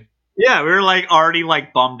 dude. Yeah, we were like already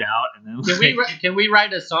like bummed out, and then Can we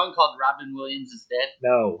write a song called "Robin Williams is Dead"?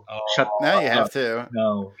 no, Oh, shut the Now fuck you up. have to.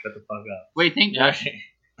 No, shut the fuck up. What do you think, Josh?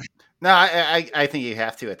 No, I think you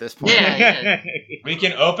have to at this point. Yeah. we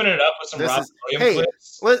can open it up with some This Robin is- Williams hey,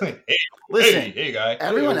 clips. li- Listen, hey, guy.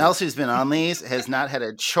 everyone else who's been on these has not had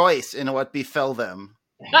a choice in what befell them.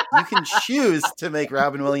 You can choose to make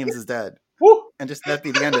Robin Williams is dead, Woo! and just that be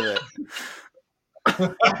the end of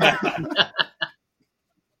it.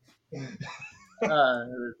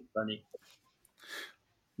 That's funny.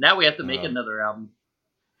 Now we have to make Uh, another album.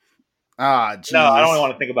 Ah, jeez. No, I don't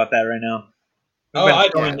want to think about that right now. Oh,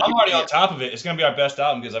 We've been I'm already on top of it. It's gonna be our best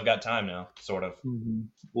album because I've got time now, sort of. Mhm.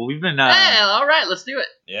 Well, we've been Hey, all right, let's do it.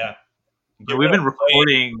 Yeah. we've been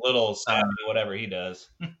recording. little Sappy, whatever he does.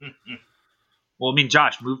 Well, I mean,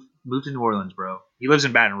 Josh moved to New Orleans, bro. He lives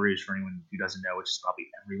in Baton Rouge. For anyone who doesn't know, which is probably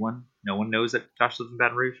everyone. No one knows that Josh lives in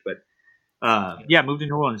Baton Rouge, but yeah, moved to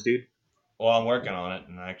New Orleans, dude. Well, I'm working on it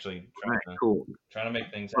and actually All right, cool. trying to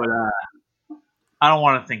make things But happen. I don't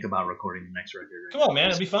want to think about recording the next record. Right Come on, man,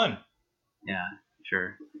 it'll be fun. now. Yeah,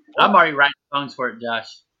 sure. I'm already writing songs for it, Josh.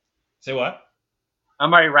 Say what?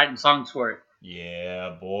 I'm already writing songs for it.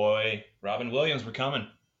 Yeah, boy. Robin Williams, we're coming.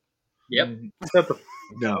 Yep. Shut the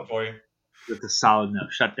We're coming for you. With a solid no.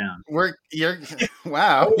 Shut down.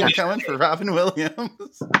 Wow, you're coming for Robin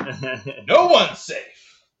Williams. No one's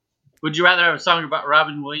safe. Would you rather have a song about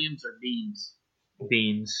Robin Williams or Beans?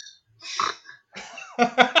 Beans.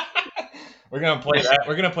 We're gonna play that.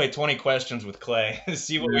 We're gonna play 20 questions with Clay to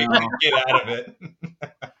see what we can get out of it.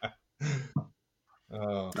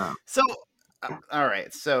 Oh. So, all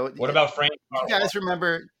right. So, What about Frank? do you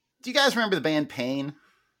guys remember the band Pain?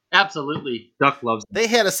 Absolutely. Duck loves. They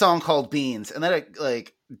had a song called Beans, and then it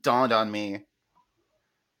like dawned on me.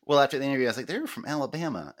 Well, after the interview, I was like, "They're from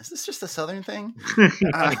Alabama. Is this just a Southern thing?"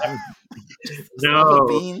 No.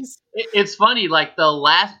 Beans. It's funny. Like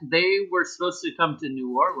they were supposed to come to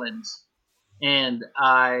New Orleans, and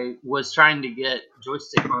I was trying to get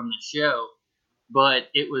Joystick on the show, but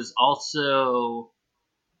it was also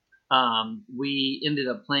we ended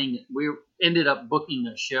up booking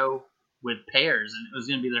a show with Pears, and it was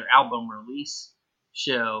going to be their album release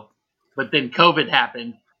show, but then COVID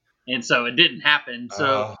happened, and so it didn't happen.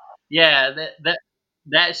 So yeah,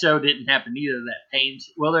 that show didn't happen either. That Pain.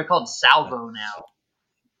 Well, they're called Salvo now.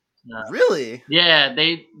 Really? Yeah,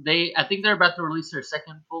 they I think they're about to release their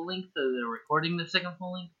second full length. So they're recording their second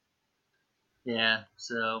full length. Yeah,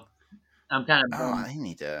 so I'm kind of. Oh, I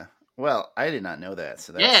need to. Well, I did not know that.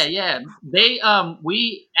 So yeah. They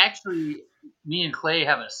we actually, me and Clay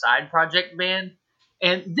have a side project band,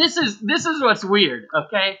 and this is what's weird.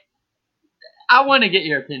 Okay, I want to get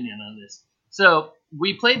your opinion on this. So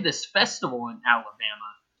we played this festival in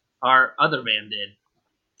Alabama. Our other band did,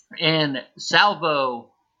 and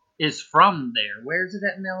Salvo is from there. Where is it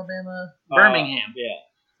at in Alabama? Birmingham.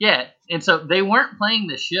 Yeah, and so they weren't playing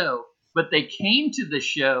the show, but they came to the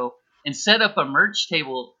show and set up a merch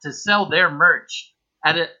table to sell their merch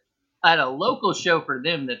at a local show for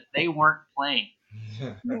them that they weren't playing.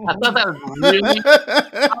 I thought that was really.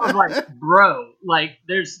 I was like, bro, like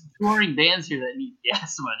there's touring bands here that need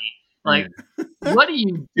gas money. Like, what are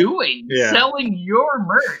you doing? Yeah. Selling your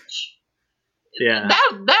merch? Yeah.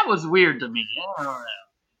 That was weird to me. I don't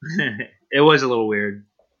know. It was a little weird.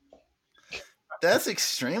 That's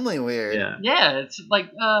extremely weird. Yeah, it's like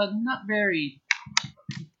not very.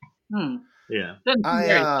 Yeah. Doesn't seem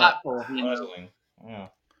very thoughtful. You know? Puzzling. Yeah.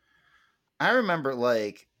 I remember,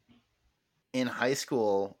 like, in high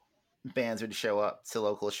school, bands would show up to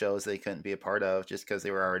local shows they couldn't be a part of just because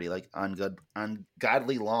they were already, like,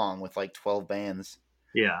 ungodly long with, like, 12 bands.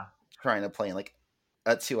 Yeah. Trying to play in, like,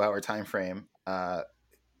 a 2-hour time frame. Try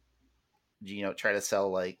to sell,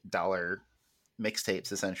 like, dollar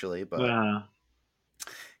mixtapes, essentially. But,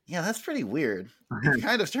 yeah, that's pretty weird. It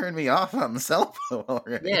kind of turned me off on the cell phone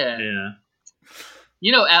already. Yeah.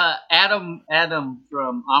 You know, Adam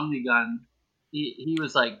from Omnigun, he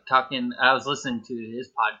was like talking. I was listening to his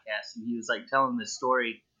podcast, and he was like telling this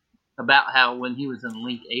story about how when he was in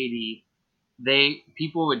Link 80,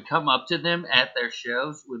 people would come up to them at their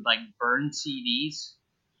shows with like burned CDs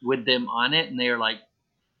with them on it, and they were like,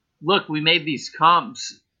 "Look, we made these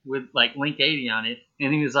comps with like Link 80 on it,"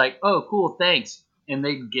 and he was like, "Oh, cool, thanks." And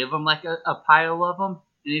they'd give him like a pile of them,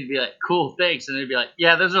 and he'd be like, "Cool, thanks," and they'd be like,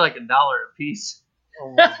 "Yeah, those are like $1 a piece."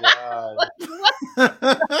 Oh my god!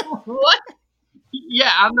 What?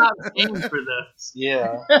 Yeah, I'm not paying for those.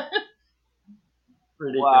 Yeah.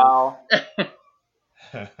 Ridiculous. Wow.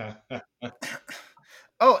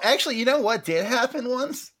 Oh, actually, you know what did happen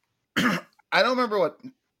once? I don't remember what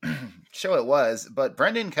show it was, but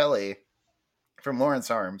Brendan Kelly from Lawrence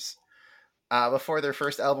Arms, before their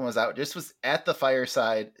first album was out, just was at the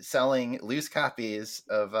Fireside selling loose copies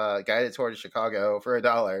of Guided Tour to Chicago for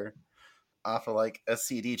 $1 off of like a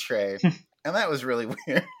CD tray. And that was really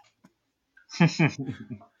weird.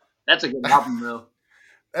 That's a good album, though.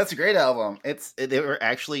 That's a great album. They were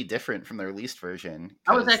actually different from the released version.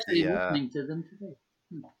 I was actually listening to them today.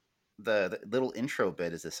 The little intro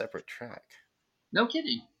bit is a separate track. No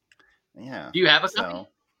kidding. Yeah. Do you have a copy?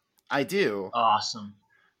 I do. Awesome.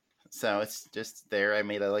 So it's just there. I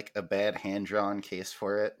made a bad hand-drawn case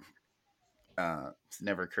for it. It's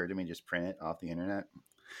never occurred to me to just print it off the internet.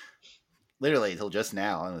 Literally until just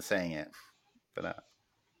now I was saying it. But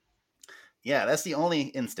yeah, that's the only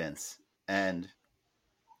instance. And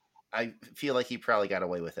I feel like he probably got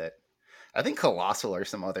away with it. I think Colossal or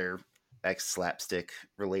some other ex-slapstick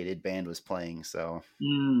related band was playing, so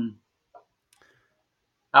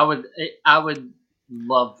I would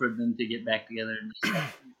love for them to get back together and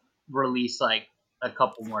release like a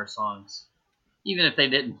couple more songs, even if they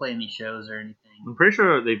didn't play any shows or anything. I'm pretty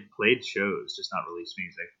sure they've played shows, just not released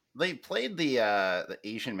music. They played the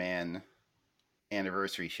Asian Man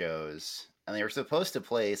anniversary shows, and they were supposed to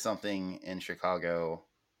play something in Chicago.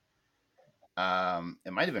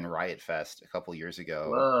 It might have been Riot Fest a couple years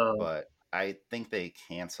ago, Whoa. but I think they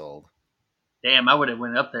canceled. Damn, I would have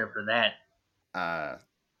went up there for that.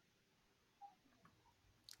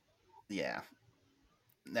 Yeah,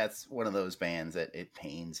 that's one of those bands that it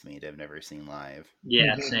pains me to have never seen live.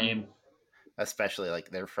 Yeah, same. Especially like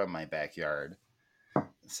they're from my backyard,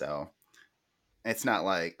 so it's not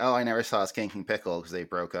like, oh, I never saw Skanking Pickle because they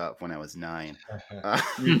broke up when I was 9.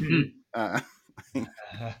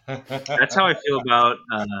 That's how I feel about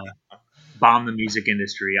Bomb the Music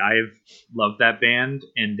Industry. I've loved that band,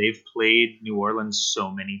 and they've played New Orleans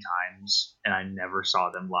so many times, and I never saw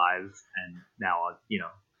them live, and now,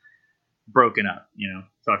 broken up,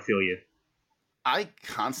 so I feel you. I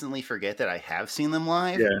constantly forget that I have seen them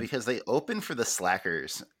live because they opened for the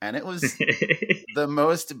Slackers, and it was the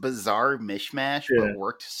most bizarre mishmash, but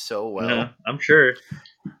worked so well. Yeah, I'm sure.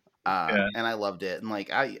 And I loved it. And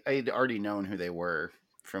like I'd already known who they were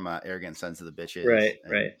from Arrogant Sons of the Bitches. Right,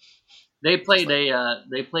 and right. They played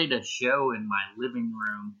they played a show in my living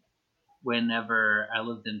room whenever I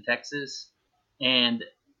lived in Texas, and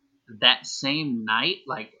that same night,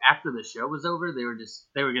 like after the show was over, they were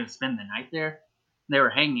gonna spend the night there. They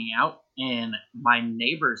were hanging out, and my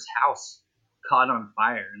neighbor's house caught on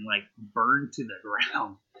fire and like burned to the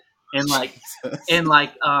ground, and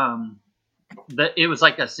it was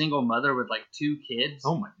like a single mother with like 2 kids.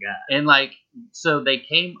 Oh my god! And like, so they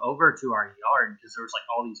came over to our yard because there was like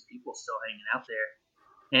all these people still hanging out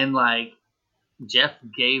there, and like Jeff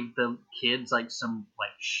gave the kids like some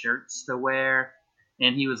like shirts to wear,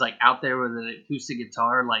 and he was like out there with an acoustic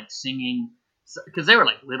guitar, like singing, because they were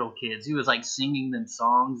like little kids. He was like singing them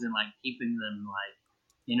songs and like keeping them like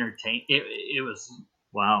entertained. It was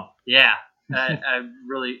wow. Yeah. I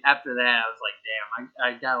really, after that, I was like, damn,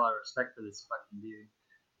 I got a lot of respect for this fucking dude.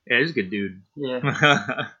 Yeah, he's a good dude.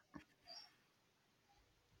 Yeah.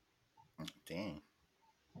 Dang.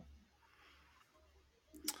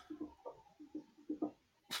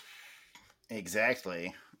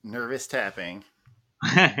 Exactly. Nervous tapping.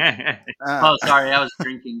 Oh, sorry, I was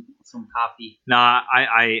drinking some coffee. Nah,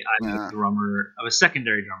 I'm a drummer. I'm a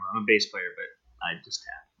secondary drummer. I'm a bass player, but I just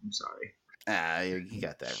tap. I'm sorry. You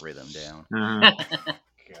got that rhythm down.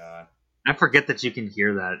 God. I forget that you can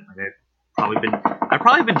hear that. Like I've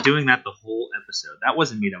probably been doing that the whole episode. That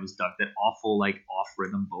wasn't me. That was Doug. That awful like off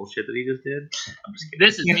rhythm bullshit that he just did. I'm just kidding.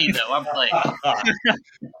 This is me though. I'm playing.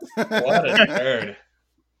 What a nerd.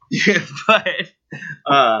 Yeah, but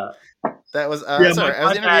that was sorry. I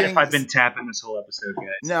was bad if I've been tapping this whole episode,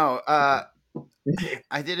 guys. No,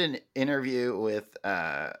 I did an interview with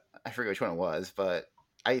I forget which one it was, but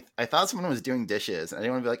I thought someone was doing dishes, and I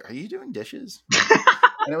didn't want to be like, "Are you doing dishes?"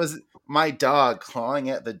 And it was my dog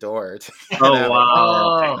clawing at the door. Oh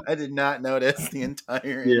wow! I did not notice the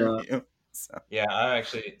entire interview. So. Yeah, I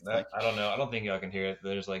don't know. I don't think y'all can hear it.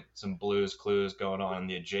 There's like some Blues Clues going on in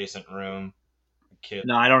the adjacent room. Kid.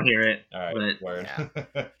 No, I don't hear it. All right, but, word.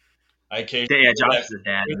 Yeah. I occasionally Josh is a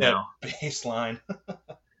dad now. Bass line.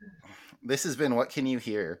 This has been What Can You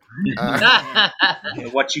Hear?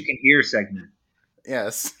 What You Can Hear segment.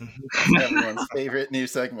 Yes. Everyone's favorite new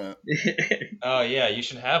segment. Oh yeah, you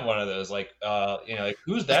should have one of those. Like, like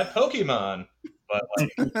who's that Pokemon? But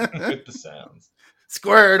like with the sounds.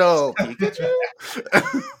 Squirtle, Pikachu.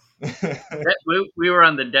 We were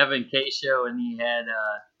on the Devin K show, and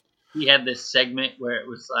he had this segment where it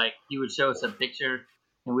was like he would show us a picture,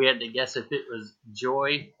 and we had to guess if it was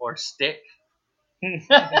Joy or Stick.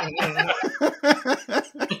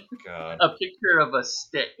 God. A picture of a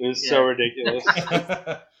stick. It was so ridiculous.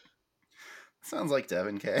 Sounds like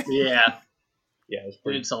Devin K. Yeah. Yeah,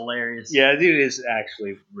 it's hilarious. Yeah, dude is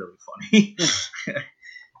actually really funny.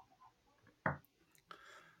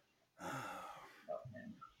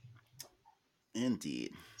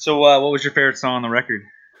 Indeed. So, what was your favorite song on the record?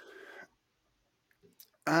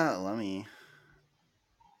 Let me.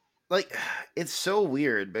 Like, it's so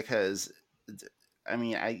weird because, I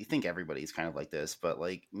mean, I think everybody's kind of like this, but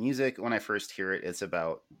like music, when I first hear it, it's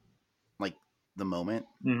about like the moment,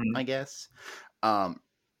 I guess. What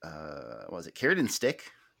was it? Carrot and Stick.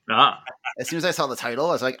 Ah. As soon as I saw the title,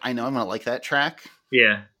 I was like, I know I'm gonna like that track.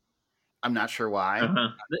 Yeah. I'm not sure why,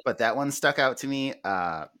 but that one stuck out to me.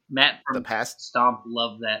 Matt from the past Stomp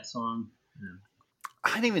loved that song. Yeah.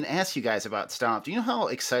 I didn't even ask you guys about Stomp. Do you know how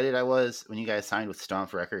excited I was when you guys signed with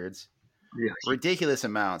Stomp Records? Yeah. ridiculous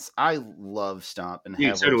amounts. I love Stomp and Dude,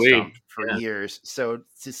 have so do loved we. Stomp for Yeah. years. So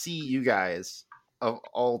to see you guys, of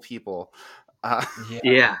all people,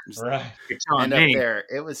 Yeah. Right. It's on end up me. there,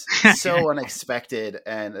 it was so unexpected.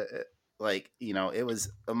 And like, you know, it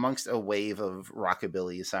was amongst a wave of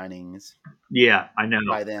rockabilly signings Yeah, I know.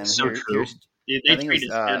 by then. It's so true. Here's Dude, I they think it treat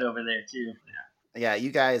was, us good over there too. yeah,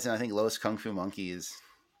 you guys, and I think Los Kung Fu Monkeys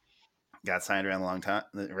got signed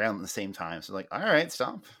around the same time. So like, all right,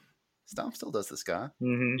 Stomp still does the ska.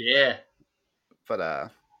 Mm-hmm. Yeah.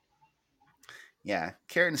 But yeah,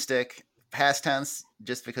 Carrot and Stick, past tense,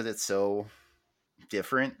 just because it's so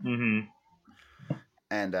different. Mm-hmm.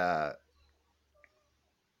 And I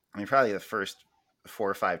mean, probably the first 4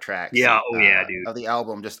 or 5 tracks. Yeah, oh yeah, dude. Of the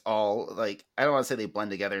album, just all like, I don't want to say they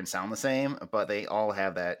blend together and sound the same, but they all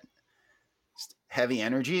have that heavy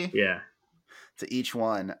energy. Yeah. To each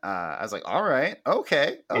one, I was like, all right,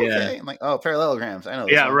 okay. Yeah. I'm like, oh, Parallelograms, I know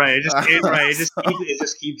this Yeah, one. right. It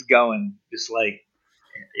just keeps going. Just like,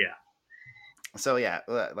 yeah. So yeah,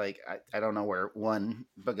 like I don't know where one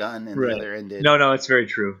begun and Right. the other ended. No, it's very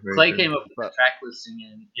true. Very Clay true. came up with But- the track listing,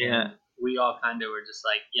 and Yeah. we all kind of were just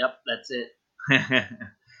like, "Yep, that's it."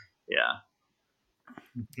 Yeah.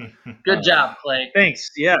 Good job, Clay.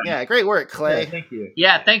 Thanks. Yeah. Yeah, great work, Clay. Yeah, thank you.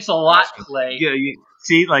 Yeah, thanks a lot, Clay. Yeah, you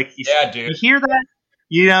see, like, you Dude. hear that?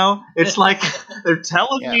 You know, it's like they're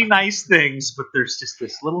telling me Yeah. nice things, but there's just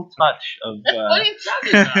this little touch of. What are you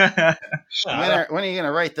talking about? When are you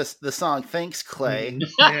gonna write the song? Thanks, Clay.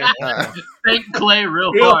 Yeah. Thank Clay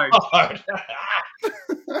real Real hard. hard.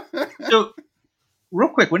 So, real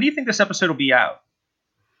quick, when do you think this episode will be out?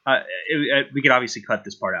 We could obviously cut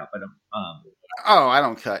this part out, but Oh, I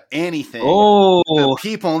don't cut anything. oh, The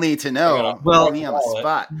people need to know. Well- Put me on the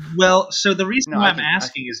spot. well. So the reason No, why I I'm can-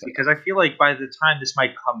 asking is because I feel like by the time this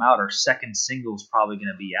might come out, our second single is probably going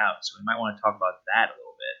to be out, so we might want to talk about that a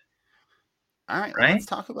little bit. All right, Right? let's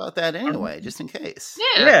talk about that anyway, just in case.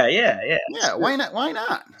 Yeah. Yeah. Yeah, why not? Why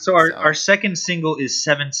not? So our second single is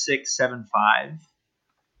 7675.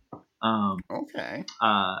 Okay.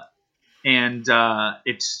 And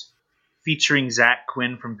it's featuring Zach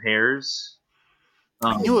Quinn from Pears.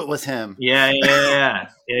 I knew it was him. Yeah.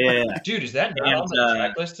 Dude, is that not And, on the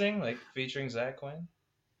track listing? Like featuring Zach Quinn?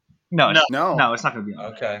 No, No. it's not going to be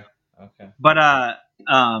on. Okay. But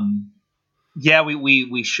yeah,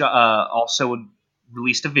 we also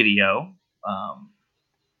released a video,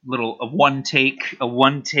 a one take.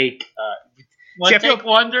 One See, I feel- take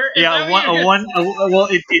wonder. Is Yeah, that a what you're one. gonna- Well,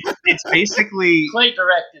 it's basically Clay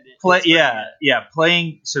directed it. play. It's pretty Yeah, good. yeah,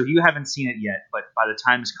 playing. So you haven't seen it yet, but by the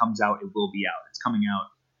time this comes out, it will be out. It's coming out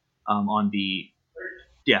on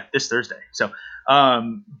this Thursday. So,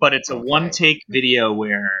 but it's a Okay. one take video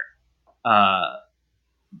where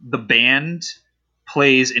the band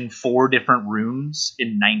plays in 4 different rooms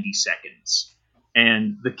in 90 seconds.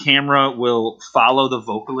 And the camera will follow the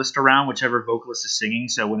vocalist around, whichever vocalist is singing.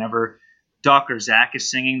 So whenever Doc or Zach is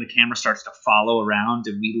singing, the camera starts to follow around,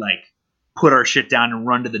 and we like put our shit down and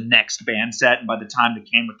run to the next band set. And by the time the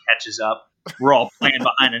camera catches up, we're all playing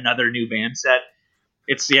behind another new band set.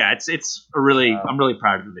 It's a really, I'm really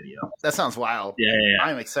proud of the video. That sounds wild. Yeah.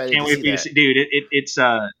 I'm excited Can't to wait see for you to that. see, dude. It's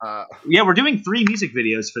yeah, we're doing 3 music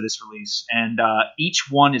videos for this release, and each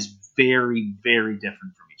one is very, very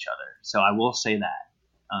different from each other. So I will say that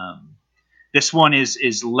this one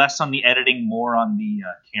is less on the editing, more on the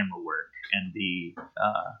camera work and the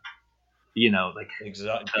like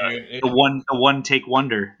Exactly. the one take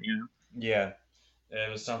wonder. Yeah. It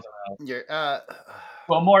was something else. You're,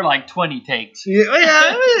 Well, more like 20 takes.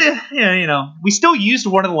 Yeah. We still used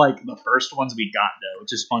one of the first ones we got though,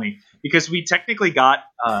 which is funny because we technically got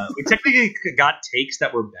takes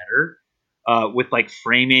that were better. With like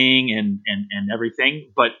framing and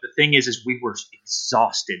everything, but the thing is we were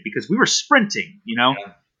exhausted because we were sprinting, Yeah.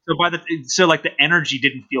 So like the energy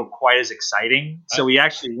didn't feel quite as exciting. So we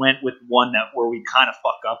actually went with one where we kind of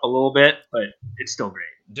fuck up a little bit, but it's still great.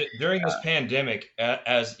 During this pandemic,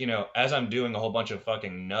 as I'm doing a whole bunch of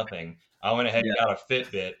fucking nothing, I went ahead and got a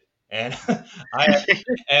Fitbit, and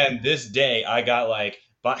and this day I got like.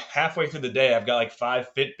 But halfway through the day, I've got like 5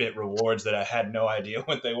 Fitbit rewards that I had no idea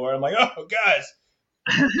what they were. I'm like, oh, guys.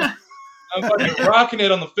 I'm fucking rocking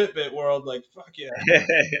it on the Fitbit world. Like, fuck yeah.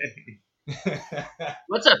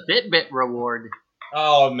 What's a Fitbit reward?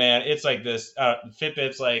 Oh, man. It's like this.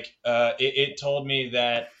 Fitbit's like, it told me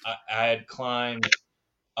that I had climbed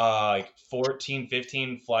like 14,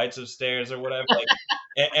 15 flights of stairs or whatever. Like,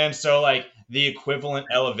 and so, like, the equivalent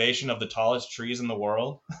elevation of the tallest trees in the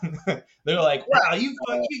world. They're like, wow, you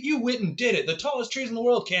went and did it. The tallest trees in the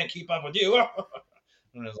world can't keep up with you. And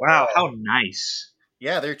I was like, Wow, how nice!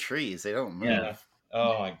 yeah, they're trees. They don't move. Yeah.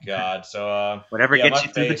 Oh my god. So Whatever yeah, gets my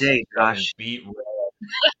you through the face day, is fucking Josh. beat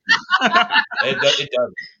red. It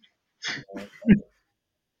does.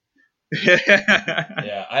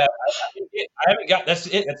 Yeah, I haven't got. That's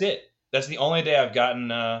it. That's it. That's the only day I've gotten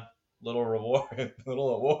little reward,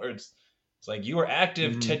 little awards. It's like you were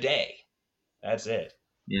active Mhm. today. That's it.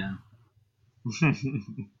 Yeah.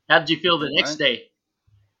 How'd you feel the next What? day?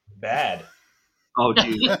 Bad. Oh,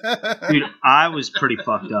 dude, I was pretty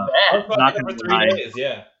fucked up. I was Bad. Not fucking gonna for 3 lie. days.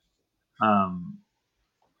 Yeah.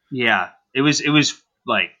 Yeah, it was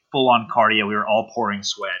like full on cardio. We were all pouring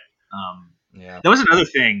sweat. Yeah. That was another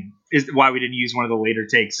thing is why we didn't use one of the later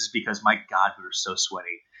takes is because my God, we were so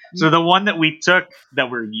sweaty. So the one that we took that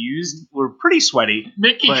were used were pretty sweaty,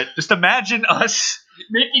 Mickey, but just imagine us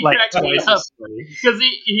Mickey like cracked me twice up as sweaty. because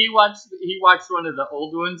he watched one of the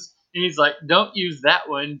old ones and he's like, "Don't use that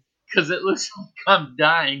one because it looks like I'm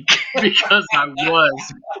dying," because I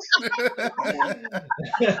was.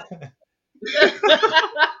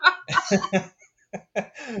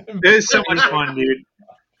 It was so much fun, dude.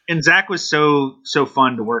 And Zach was so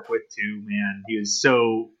fun to work with too, man. He was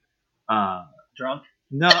so Drunk.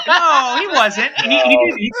 no, he wasn't. He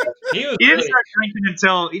He was didn't really, start drinking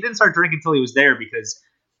until he was there because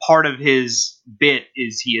part of his bit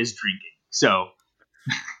is he is drinking. So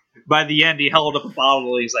by the end, he held up a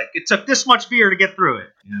bottle. He's like, "It took this much beer to get through it."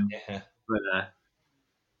 You know? yeah. But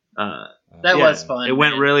That yeah, was fun. it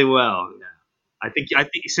went man. really well. Yeah. I think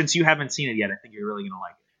since you haven't seen it yet, I think you're really gonna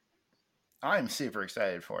like it. I'm super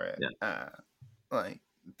excited for it. Yeah. Like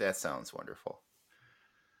that sounds wonderful.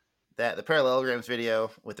 That the parallelograms video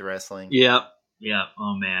with the wrestling. Yeah.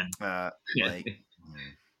 Oh man. Like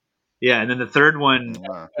Yeah, and then the third one.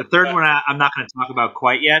 mwah. The third one I'm not going to talk about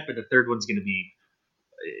quite yet, but the third one's going to be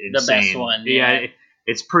insane. The best one, Yeah, yeah.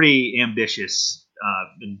 it's pretty ambitious.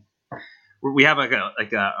 And we have like a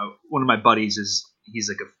one of my buddies he's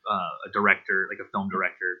like a director, like a film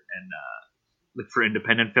director, and like for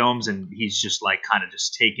independent films, and he's just like kind of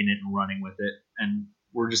just taking it and running with it, and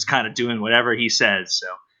we're just kind of doing whatever he says. So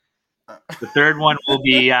the third one will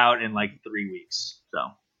be out in like 3 weeks. So.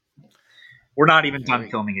 We're not even done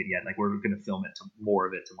filming it yet. Like we're going to film more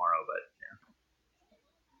of it tomorrow. But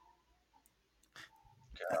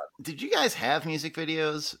Did you guys have music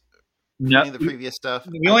videos? no, Any of the previous stuff?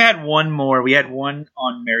 we only had one more. We had one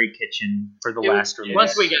on Mary Kitchen for the last release.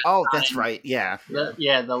 Once we got Oh, that's right. Yeah.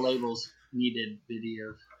 the labels needed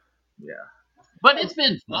videos. Yeah. But it's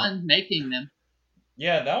been fun making them.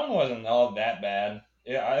 Yeah, that one wasn't all that bad.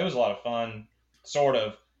 Yeah, it was a lot of fun, sort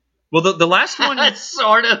of. Well, the last one,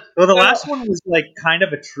 Sort of. well, the last one was like kind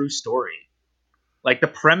of a true story. Like the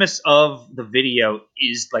premise of the video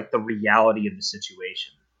is like the reality of the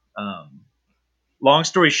situation. Long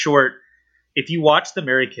story short, if you watch the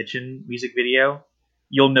Mary Kitchen music video,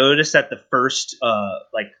 you'll notice that the first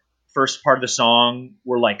part of the song,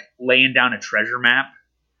 we're like laying down a treasure map,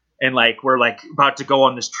 and like we're like about to go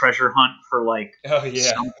on this treasure hunt for like Oh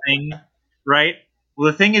yeah. something, right? Well,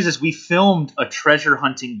 the thing is we filmed a treasure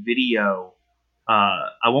hunting video.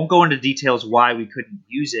 I won't go into details why we couldn't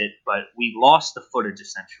use it, but we lost the footage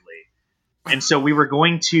essentially, and so we were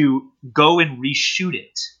going to go and reshoot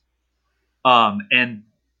it, and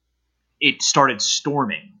it started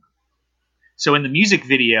storming. So in the music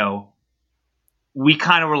video, we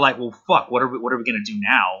kind of were like, "Well, fuck, what are we going to do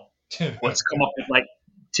now? Let's come up with like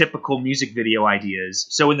typical music video ideas."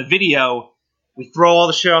 So in the video, we throw all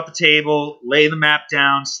the shit off the table, lay the map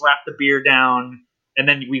down, slap the beer down, and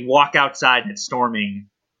then we walk outside and it's storming.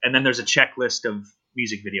 And then there's a checklist of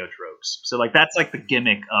music video tropes. So like that's like the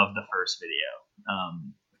gimmick of the first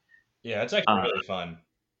video. Yeah, it's actually really fun.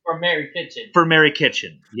 For Mary Kitchen. For Mary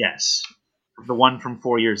Kitchen, yes, the one from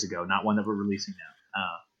 4 years ago, not one that we're releasing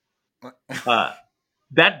now.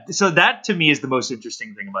 That to me is the most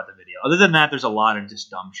interesting thing about the video. Other than that, there's a lot of just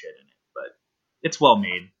dumb shit in it, but it's well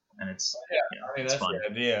made and it's I mean, it's that's fun. the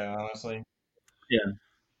idea, honestly.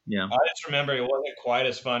 Yeah. I just remember it wasn't quite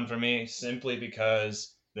as fun for me simply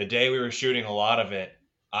because the day we were shooting a lot of it,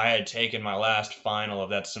 I had taken my last final of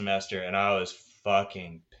that semester and I was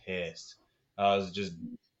fucking pissed. I was just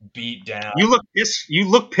beat down. You look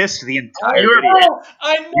pissed the entire I video. know,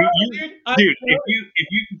 I know, dude. I Dude, know. if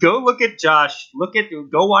you go look at Josh,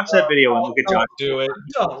 go watch that video and look at Josh. Don't do it.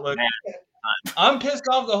 Don't look. I'm pissed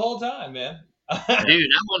off the whole time, man. Dude,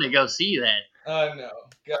 I want to go see that. I know.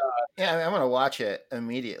 God. Yeah, I'm gonna watch it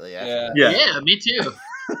immediately after. Yeah. Me too.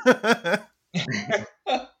 That.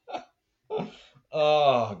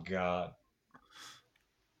 Oh God.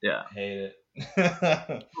 Yeah. Hate it.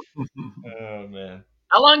 Oh man.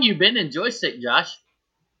 How long you been in joystick, Josh?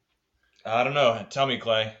 I don't know. Tell me,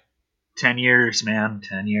 Clay. 10 years, man.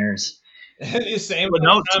 10 years. The same But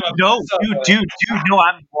no, time I'm no, Subway. dude, no,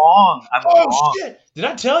 I'm wrong. I'm Oh wrong. shit! Did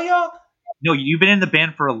I tell y'all? No, you've been in the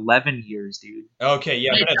band for 11 years, dude. Okay,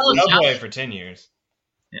 yeah, Hey, I've been tell us, at Subway Josh. for 10 years.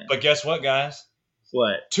 Yeah. But guess what, guys?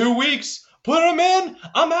 What? 2 weeks. Put them in.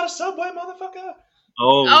 I'm out of Subway, motherfucker.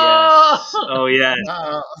 Oh, Oh! yes. Oh, yes.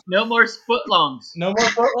 No more footlongs. No more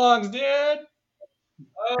footlongs, dude. Oh.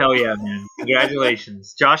 Hell yeah, man.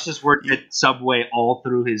 Congratulations. Josh has worked at Subway all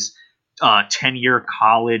through his 10-year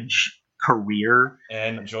college career.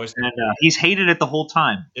 And joystick. And he's hated it the whole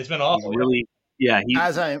time. It's been He's awful. really, yeah.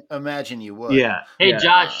 As I imagine you would. Yeah. Hey, yeah.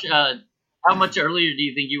 Josh, how much earlier do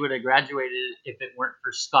you think you would have graduated if it weren't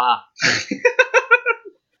for ska?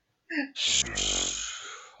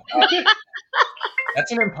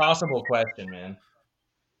 That's an impossible question, man.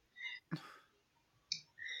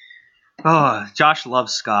 Oh, Josh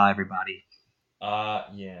loves ska, everybody.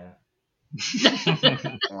 Yeah.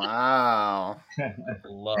 Wow.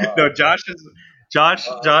 Love. No, Josh has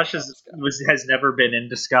never been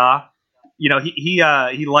into ska. You know,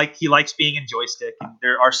 he likes being in Joystick, and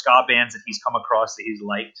there are ska bands that he's come across that he's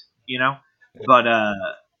liked. You know, but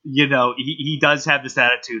you know, he does have this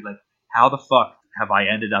attitude like, how the fuck have I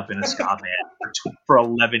ended up in a ska band for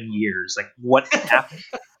 11 years? Like, what happened?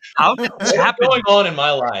 How did this What's happen? going on in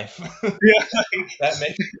my life? Yeah. That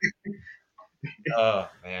makes. Oh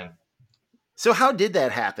man. So how did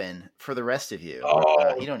that happen for the rest of you?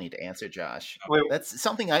 Oh. You don't need to answer, Josh. Wait. That's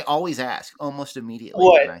something I always ask almost immediately.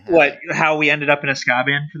 when I have- How we ended up in a ska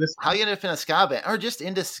band for this? How you ended up in a ska band or just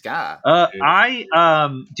into ska?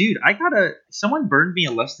 Someone burned me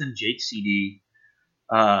a Less Than Jake CD.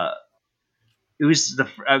 It was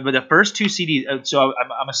the first two CDs. So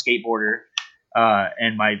I'm a skateboarder,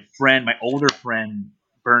 and my older friend,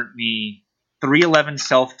 burnt me 311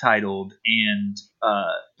 self-titled and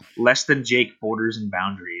Less Than Jake Borders and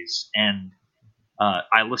Boundaries, and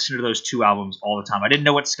I listened to those two albums all the time. I didn't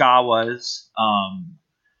know what ska was,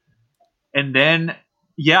 and then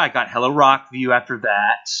I got Hello Rockview after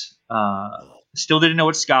that. Still didn't know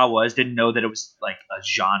what ska was. Didn't know that it was like a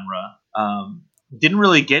genre. Didn't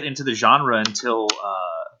really get into the genre until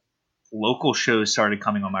local shows started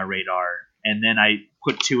coming on my radar, and then I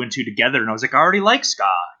put two and two together, and I was like, I already like ska,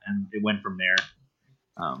 and it went from there.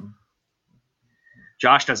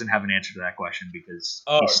 Josh doesn't have an answer to that question because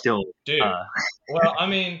he's still. Dude. Well, I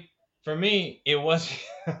mean, for me, it was.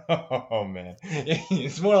 Oh man,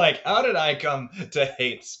 it's more like, how did I come to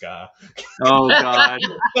hate ska? Oh god,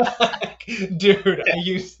 dude, I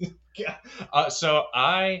used. So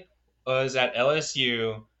I was at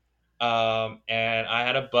LSU, and I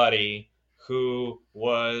had a buddy who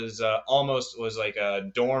was almost was like a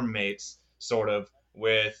dorm mates sort of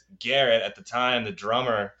with Garrett at the time, the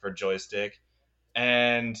drummer for Joystick,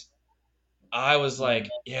 and I was like,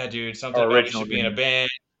 yeah, dude, something about we should be in a band.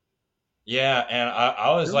 Yeah, and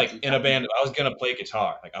I was like in a band. I was gonna play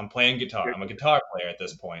guitar. Like, I'm playing guitar. I'm a guitar player at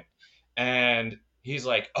this point. And he's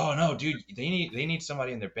like, "Oh no, dude, they need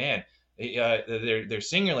somebody in their band. Their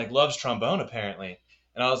singer like loves trombone apparently."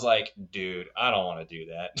 And I was like, "Dude, I don't want to do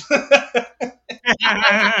that."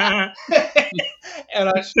 And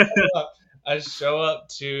I show up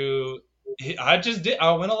to. I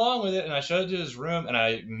went along with it, and I showed up to his room, and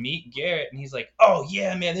I meet Garrett, and he's like, "Oh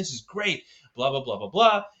yeah, man, this is great." Blah blah blah blah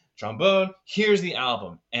blah. Trombone, here's the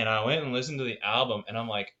album. And I went and listened to the album, and I'm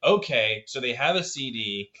like, okay, so they have a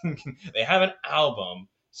CD, they have an album,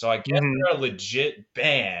 so I guess they're a legit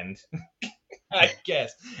band. I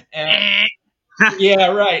guess. And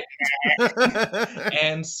yeah, right.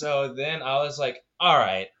 And so then I was like, all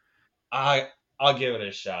right, I'll give it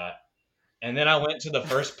a shot. And then I went to the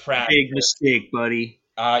first practice. Big mistake, buddy.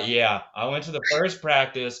 Yeah, I went to the first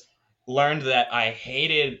practice, learned that I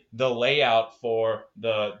hated the layout for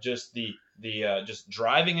just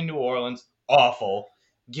driving in New Orleans, awful.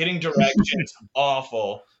 Getting directions,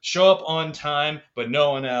 awful. Show up on time, but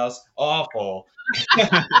no one else, awful.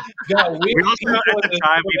 Got weird We also people at the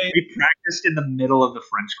time we practiced in the middle of the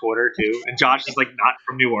French Quarter too, and Josh is like not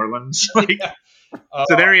from New Orleans, like.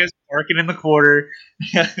 So there he is, parking in the quarter.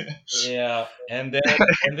 Yeah, and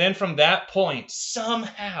then from that point,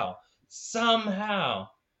 somehow,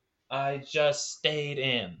 I just stayed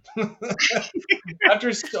in.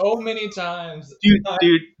 After so many times, dude,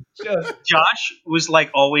 Josh was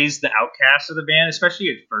like always the outcast of the band, especially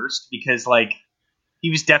at first, because like he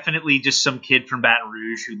was definitely just some kid from Baton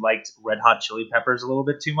Rouge who liked Red Hot Chili Peppers a little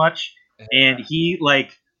bit too much, and he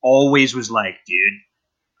like always was like, dude.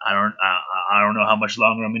 I don't know how much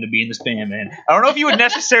longer I'm going to be in this band, man. I don't know if you would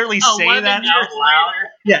necessarily say that out loud.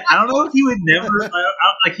 Yeah, I don't know if he would never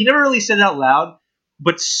like he never really said it out loud,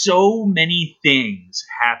 but so many things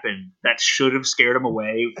happened that should have scared him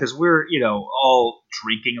away because we're, all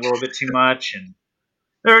drinking a little bit too much, and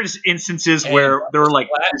there were just instances where there were like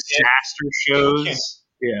disaster shows.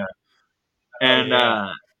 Yeah. And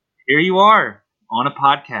here you are on a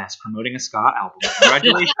podcast promoting a ska album.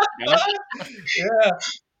 Congratulations. Yeah.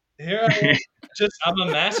 Here I am. I'm a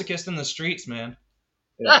masochist in the streets, man.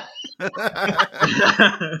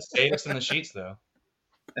 Sadist in the sheets, though.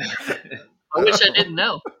 I wish I didn't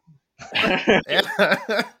know.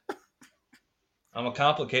 I'm a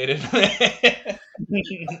complicated man.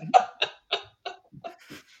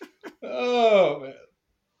 Oh, man.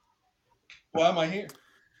 Why am I here?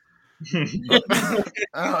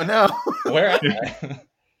 Oh, no. Where am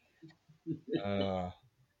I?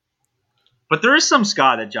 But there is some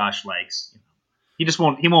ska that Josh likes. He just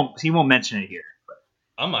won't. He won't mention it here. But,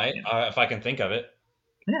 I might if I can think of it.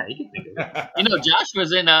 Yeah, you can think of it.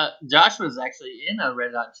 Josh was actually in a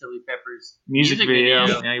Red Hot Chili Peppers music video.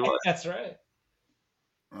 Yeah, he was. That's right.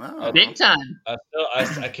 Wow. Big time.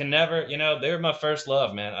 I can never. They were my first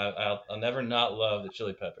love, man. I'll never not love the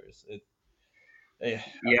Chili Peppers.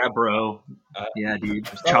 Yeah, bro. Yeah, dude.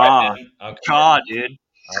 Cha, dude.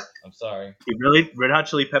 I'm sorry. Dude, really, Red Hot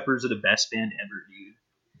Chili Peppers are the best band ever, dude.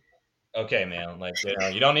 Okay, man. Like,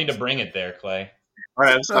 you don't need to bring it there, Clay. All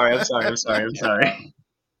right, I'm sorry. This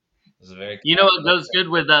is very. You know what goes good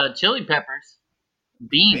with Chili Peppers?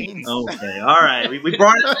 Beans. Okay, all right. We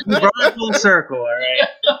brought it full circle. All right.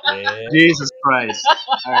 Yeah. Jesus Christ.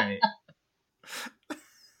 All right.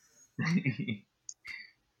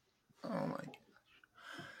 Oh my.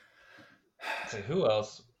 So who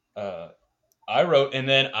else? I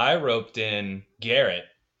roped in Garrett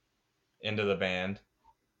into the band.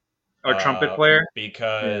 Our trumpet player?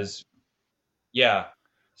 Because, yeah.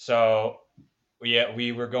 So,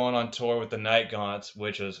 we were going on tour with the Night Gaunts,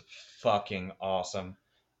 which was fucking awesome.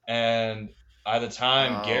 And by the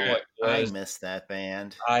time Garrett was... I missed that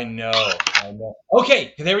band. I know.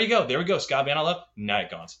 Okay, there we go. Ska band I love. Night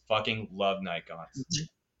Gaunts. Fucking love Night Gaunts.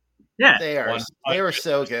 Yeah. They were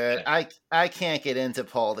so good. I can't get into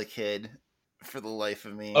Paul the Kid for the life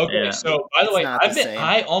of me. Okay, Yeah. so by the way, same.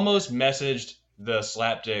 I almost messaged the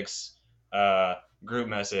Slapdicks group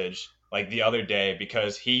message like the other day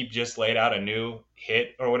because he just laid out a new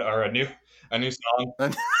hit or a new song.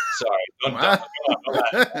 Sorry, don't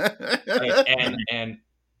and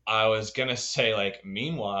I was gonna say like,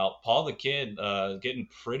 meanwhile, Paul the Kid getting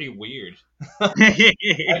pretty weird.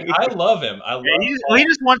 I love him. He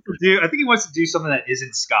just wants to do. I think he wants to do something that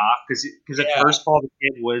isn't ska because at first Paul the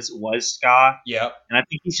Kid was ska. Yep. And I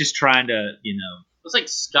think he's just trying to It was like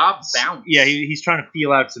ska bounce. Yeah, he's trying to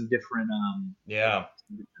feel out some different Yeah.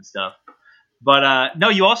 some different stuff. But no,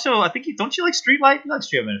 you also don't you like Streetlight? You like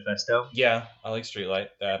Street Manifesto? Yeah, I like Streetlight.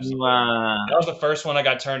 Absolutely. You, that was the first one I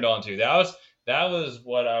got turned on to. That was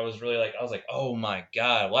what I was really like. I was like, oh my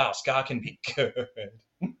god, wow, ska can be good.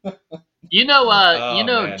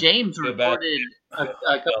 Man. James recorded a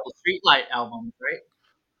couple Streetlight albums, right?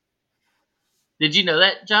 Did you know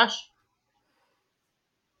that, Josh?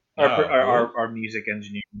 our music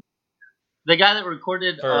engineer. The guy that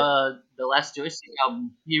recorded the last Joystick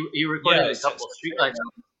album, he recorded a couple Streetlight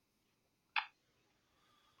albums.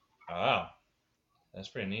 Wow, that's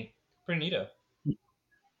pretty neat. Pretty neato.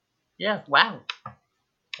 Yeah, wow.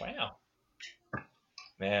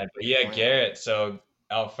 Man, but yeah, Garrett. So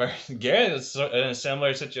Garrett is in a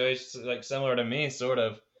similar situation, like similar to me, sort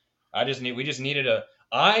of. We just needed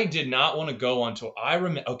I did not want to go on tour. I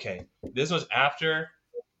remember. Okay, this was after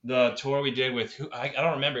the tour we did with I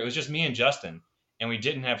don't remember. It was just me and Justin, and we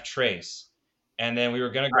didn't have Trace. And then we were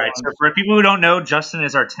gonna go. All right. So for people who don't know, Justin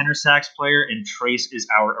is our tenor sax player, and Trace is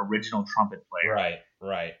our original trumpet player.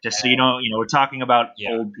 Right. Just so you know, we're talking about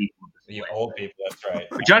old people. Yeah, old people. That's right.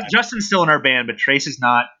 Justin's still in our band, but Trace is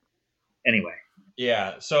not. Anyway.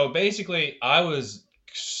 Yeah. So basically, I was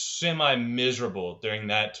semi-miserable during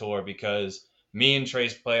that tour because me and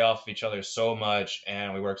Trace play off of each other so much,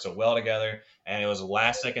 and we work so well together. And it was a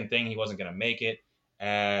last-second thing; he wasn't going to make it,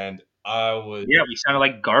 and I was. Yeah, we sounded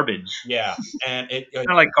like garbage. Yeah, and it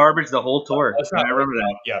sounded like garbage the whole tour. I remember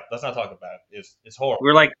that. Yeah, let's not talk about it. It's horrible.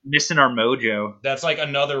 We're like missing our mojo. That's like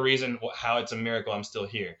another reason how it's a miracle I'm still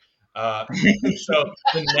here. So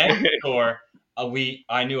the next tour,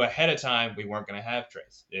 I knew ahead of time we weren't going to have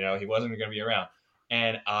Trace. He wasn't going to be around.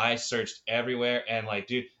 And I searched everywhere. And like,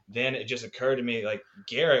 dude, then it just occurred to me, like,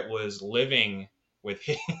 Garrett was living with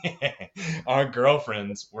our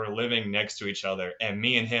girlfriends were living next to each other. And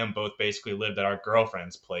me and him both basically lived at our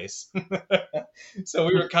girlfriend's place. So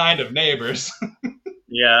we were kind of neighbors.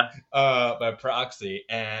 Yeah. By proxy.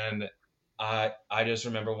 And I just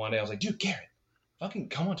remember one day I was like, dude, Garrett, fucking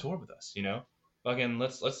come on tour with us, you know? Fucking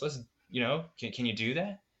let's you know, can you do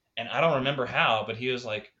that? And I don't remember how, but he was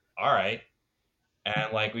like, all right.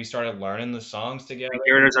 And like we started learning the songs together.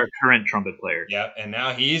 Garrett is our current trumpet player. Yep, and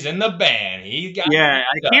now he's in the band. He got Yeah,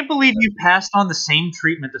 I can't believe you passed on the same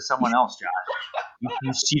treatment to someone else, Josh.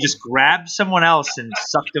 You just grabbed someone else and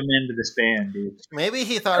sucked them into this band, dude. Maybe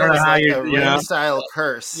he thought it was like a ring-style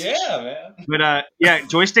curse. Yeah, man. But yeah,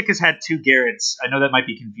 Joystick has had two Garretts. I know that might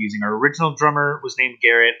be confusing. Our original drummer was named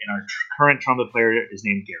Garrett, and our current trumpet player is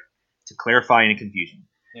named Garrett. To clarify any confusion.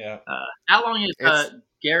 Yeah. How long has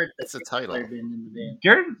Garrett? It's a title. Been in the band?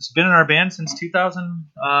 Garrett's been in our band since 2000.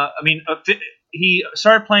 He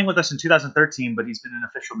started playing with us in 2013, but he's been an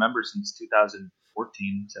official member since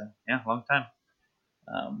 2014. So yeah, long time.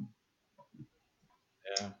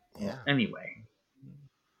 Yeah. Anyway,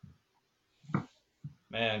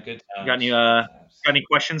 Man, good times. got any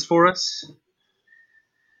questions for us?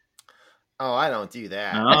 Oh, I don't do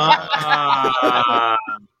that.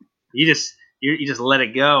 You just let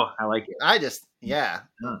it go. I like it. I just, yeah.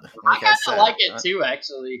 I Like kind said, of like it too,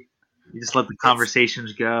 actually. You just let the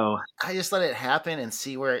conversations go. I just let it happen and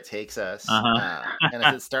see where it takes us. Uh-huh. And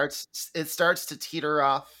if it starts to teeter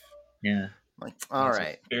off. Yeah. Like, all It's a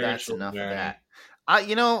right, that's spiritual enough journey. of that.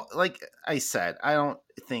 Like I said, I don't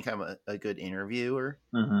think I'm a good interviewer.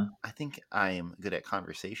 Uh-huh. I think I am good at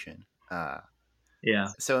conversation. Yeah.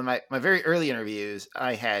 So in my very early interviews,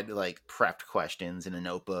 I had like prepped questions in a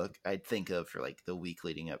notebook I'd think of for like the week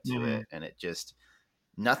leading up to it, and it just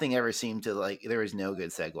nothing ever seemed to like there was no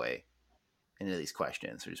good segue into these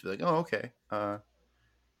questions. So just be like, oh, okay,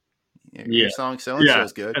 your song so and so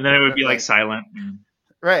is good, And then it would be like silent.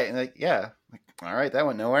 right? And like, yeah, like, all right, that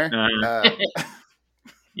went nowhere.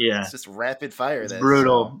 Yeah. It's just rapid fire. It's this,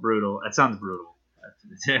 brutal. so. Brutal. That sounds brutal.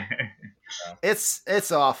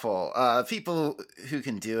 It's awful. People who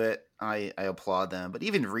can do it, I applaud them. But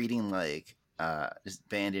even reading like just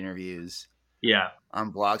band interviews, Yeah.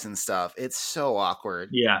 on blogs and stuff, it's so awkward.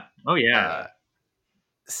 Yeah. Oh yeah.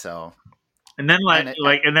 So, and then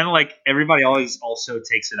everybody always also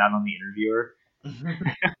takes it out on the interviewer.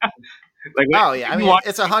 Like, oh yeah, I mean,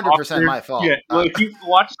 it's 100% my fault. Yeah. Well, if you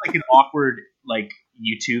watch like an awkward like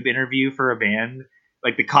YouTube interview for a band,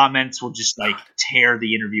 like the comments will just like tear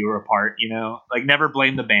the interviewer apart, you know? Like never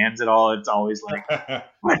blame the bands at all. It's always like,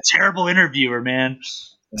 what a terrible interviewer, man.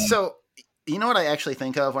 So, you know what I actually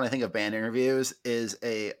think of when I think of band interviews is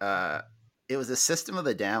it was a System of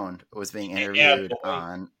the Down was being interviewed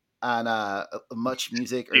on Much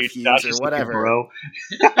Music or Dude, Fuse or whatever. Bro.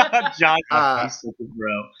 John,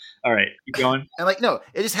 bro. All right, keep going. And like, no,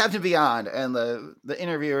 it just happened to be on, and the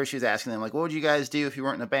interviewer, she was asking them like, "What would you guys do if you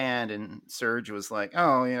weren't in a band?" And Serge was like,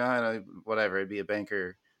 "Oh, you know, whatever, I'd be a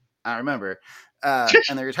banker." I remember. And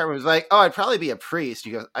the guitar was like, "Oh, I'd probably be a priest."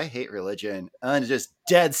 He goes, "I hate religion," and then just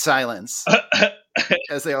dead silence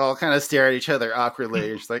as they all kind of stare at each other awkwardly.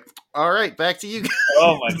 It's like, "All right, back to you guys."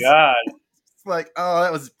 Oh my god. It's like, oh,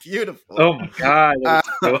 that was beautiful. Oh my god.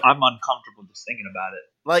 I'm uncomfortable just thinking about it.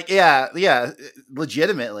 Like, yeah,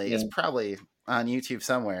 legitimately, it's probably on YouTube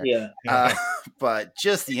somewhere. Yeah. But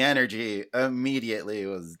just the energy immediately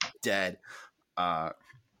was dead. And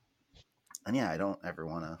yeah, I don't ever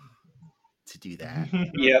want to do that.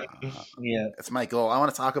 Yeah. Yeah. That's my goal. I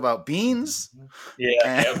want to talk about beans. Yeah.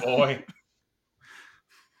 Yeah, boy.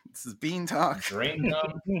 This is Bean Talk. Drink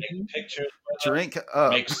them, take pictures, Drink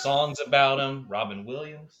up. make songs about them. Robin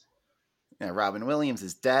Williams. Yeah, Robin Williams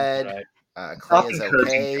is dead. Right. Clay is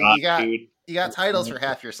okay. Drop, You got titles for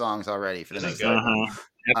half your songs already for the next Good. album.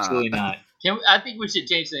 Absolutely not. I think we should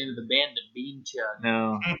change the name of the band to Bean Chug.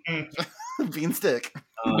 No. Beanstick.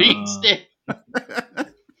 Bean Stick.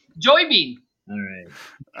 Joy Bean. All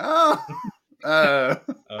right. Oh.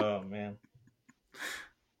 Oh man.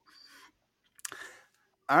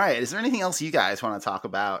 All right. Is there anything else you guys want to talk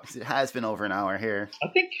about? 'Cause it has been over an hour here. I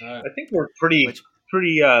think we're pretty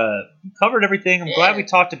covered everything. I'm glad we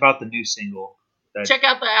talked about the new single. Check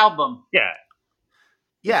out the album. Yeah.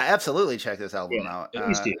 Yeah, absolutely. Check this album Yeah, out.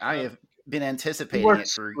 please do. I have been anticipating worked it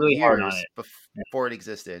for really years hard on it. before it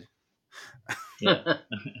existed. Yeah.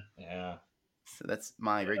 So that's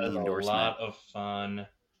my It ringing was a endorsement. lot of fun.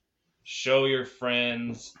 Show your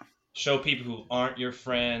friends. Show people who aren't your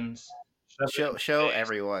friends. Show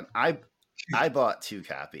everyone. I bought 2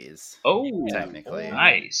 copies. Oh, technically.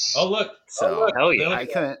 nice. Oh look! So hell yeah. I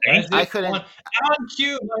couldn't. There's I this couldn't. one. On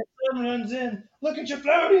cue, my son runs in. Look at your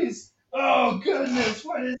floaties. Oh goodness,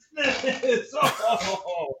 what is this?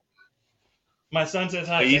 Oh. My son says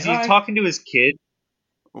hi. Is Say he hi. talking to his kid?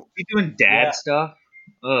 Is he doing dad Yeah. stuff?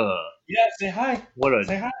 Yeah, say hi. What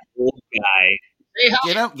Say a hi. old guy. Hey,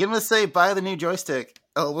 Get him to say buy the new joystick.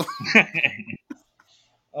 Oh,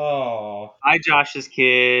 Oh, Hi, Josh's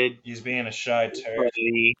kid. he's being a shy turd.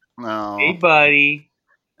 Buddy. No, Hey, buddy.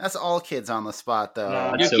 that's all kids on the spot, though.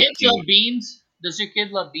 No, Do so kids cute. love beans? Does your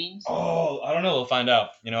kid love beans? Oh, I don't know. We'll find out.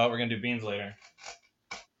 You know what? We're gonna do beans later.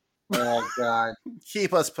 Oh God.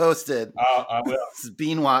 Keep us posted. I will. This is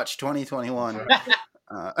Bean Watch 2021.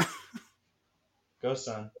 Go,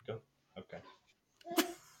 son. Go. Okay.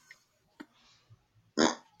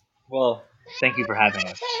 Well, thank you for having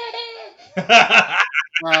us.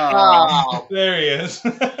 Oh. There he is.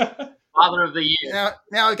 Father of the year.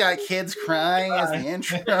 Now we got kids crying as the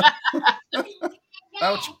intro.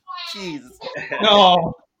 Oh, jeez.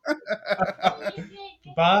 No.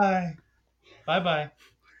 Bye. Bye.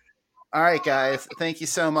 All right, guys. Thank you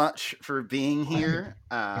so much for being here.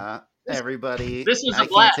 Everybody, This was a I can't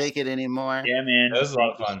blast. take it anymore. Yeah, man. That was a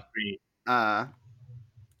lot of fun. Great.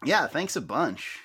 Yeah, thanks a bunch.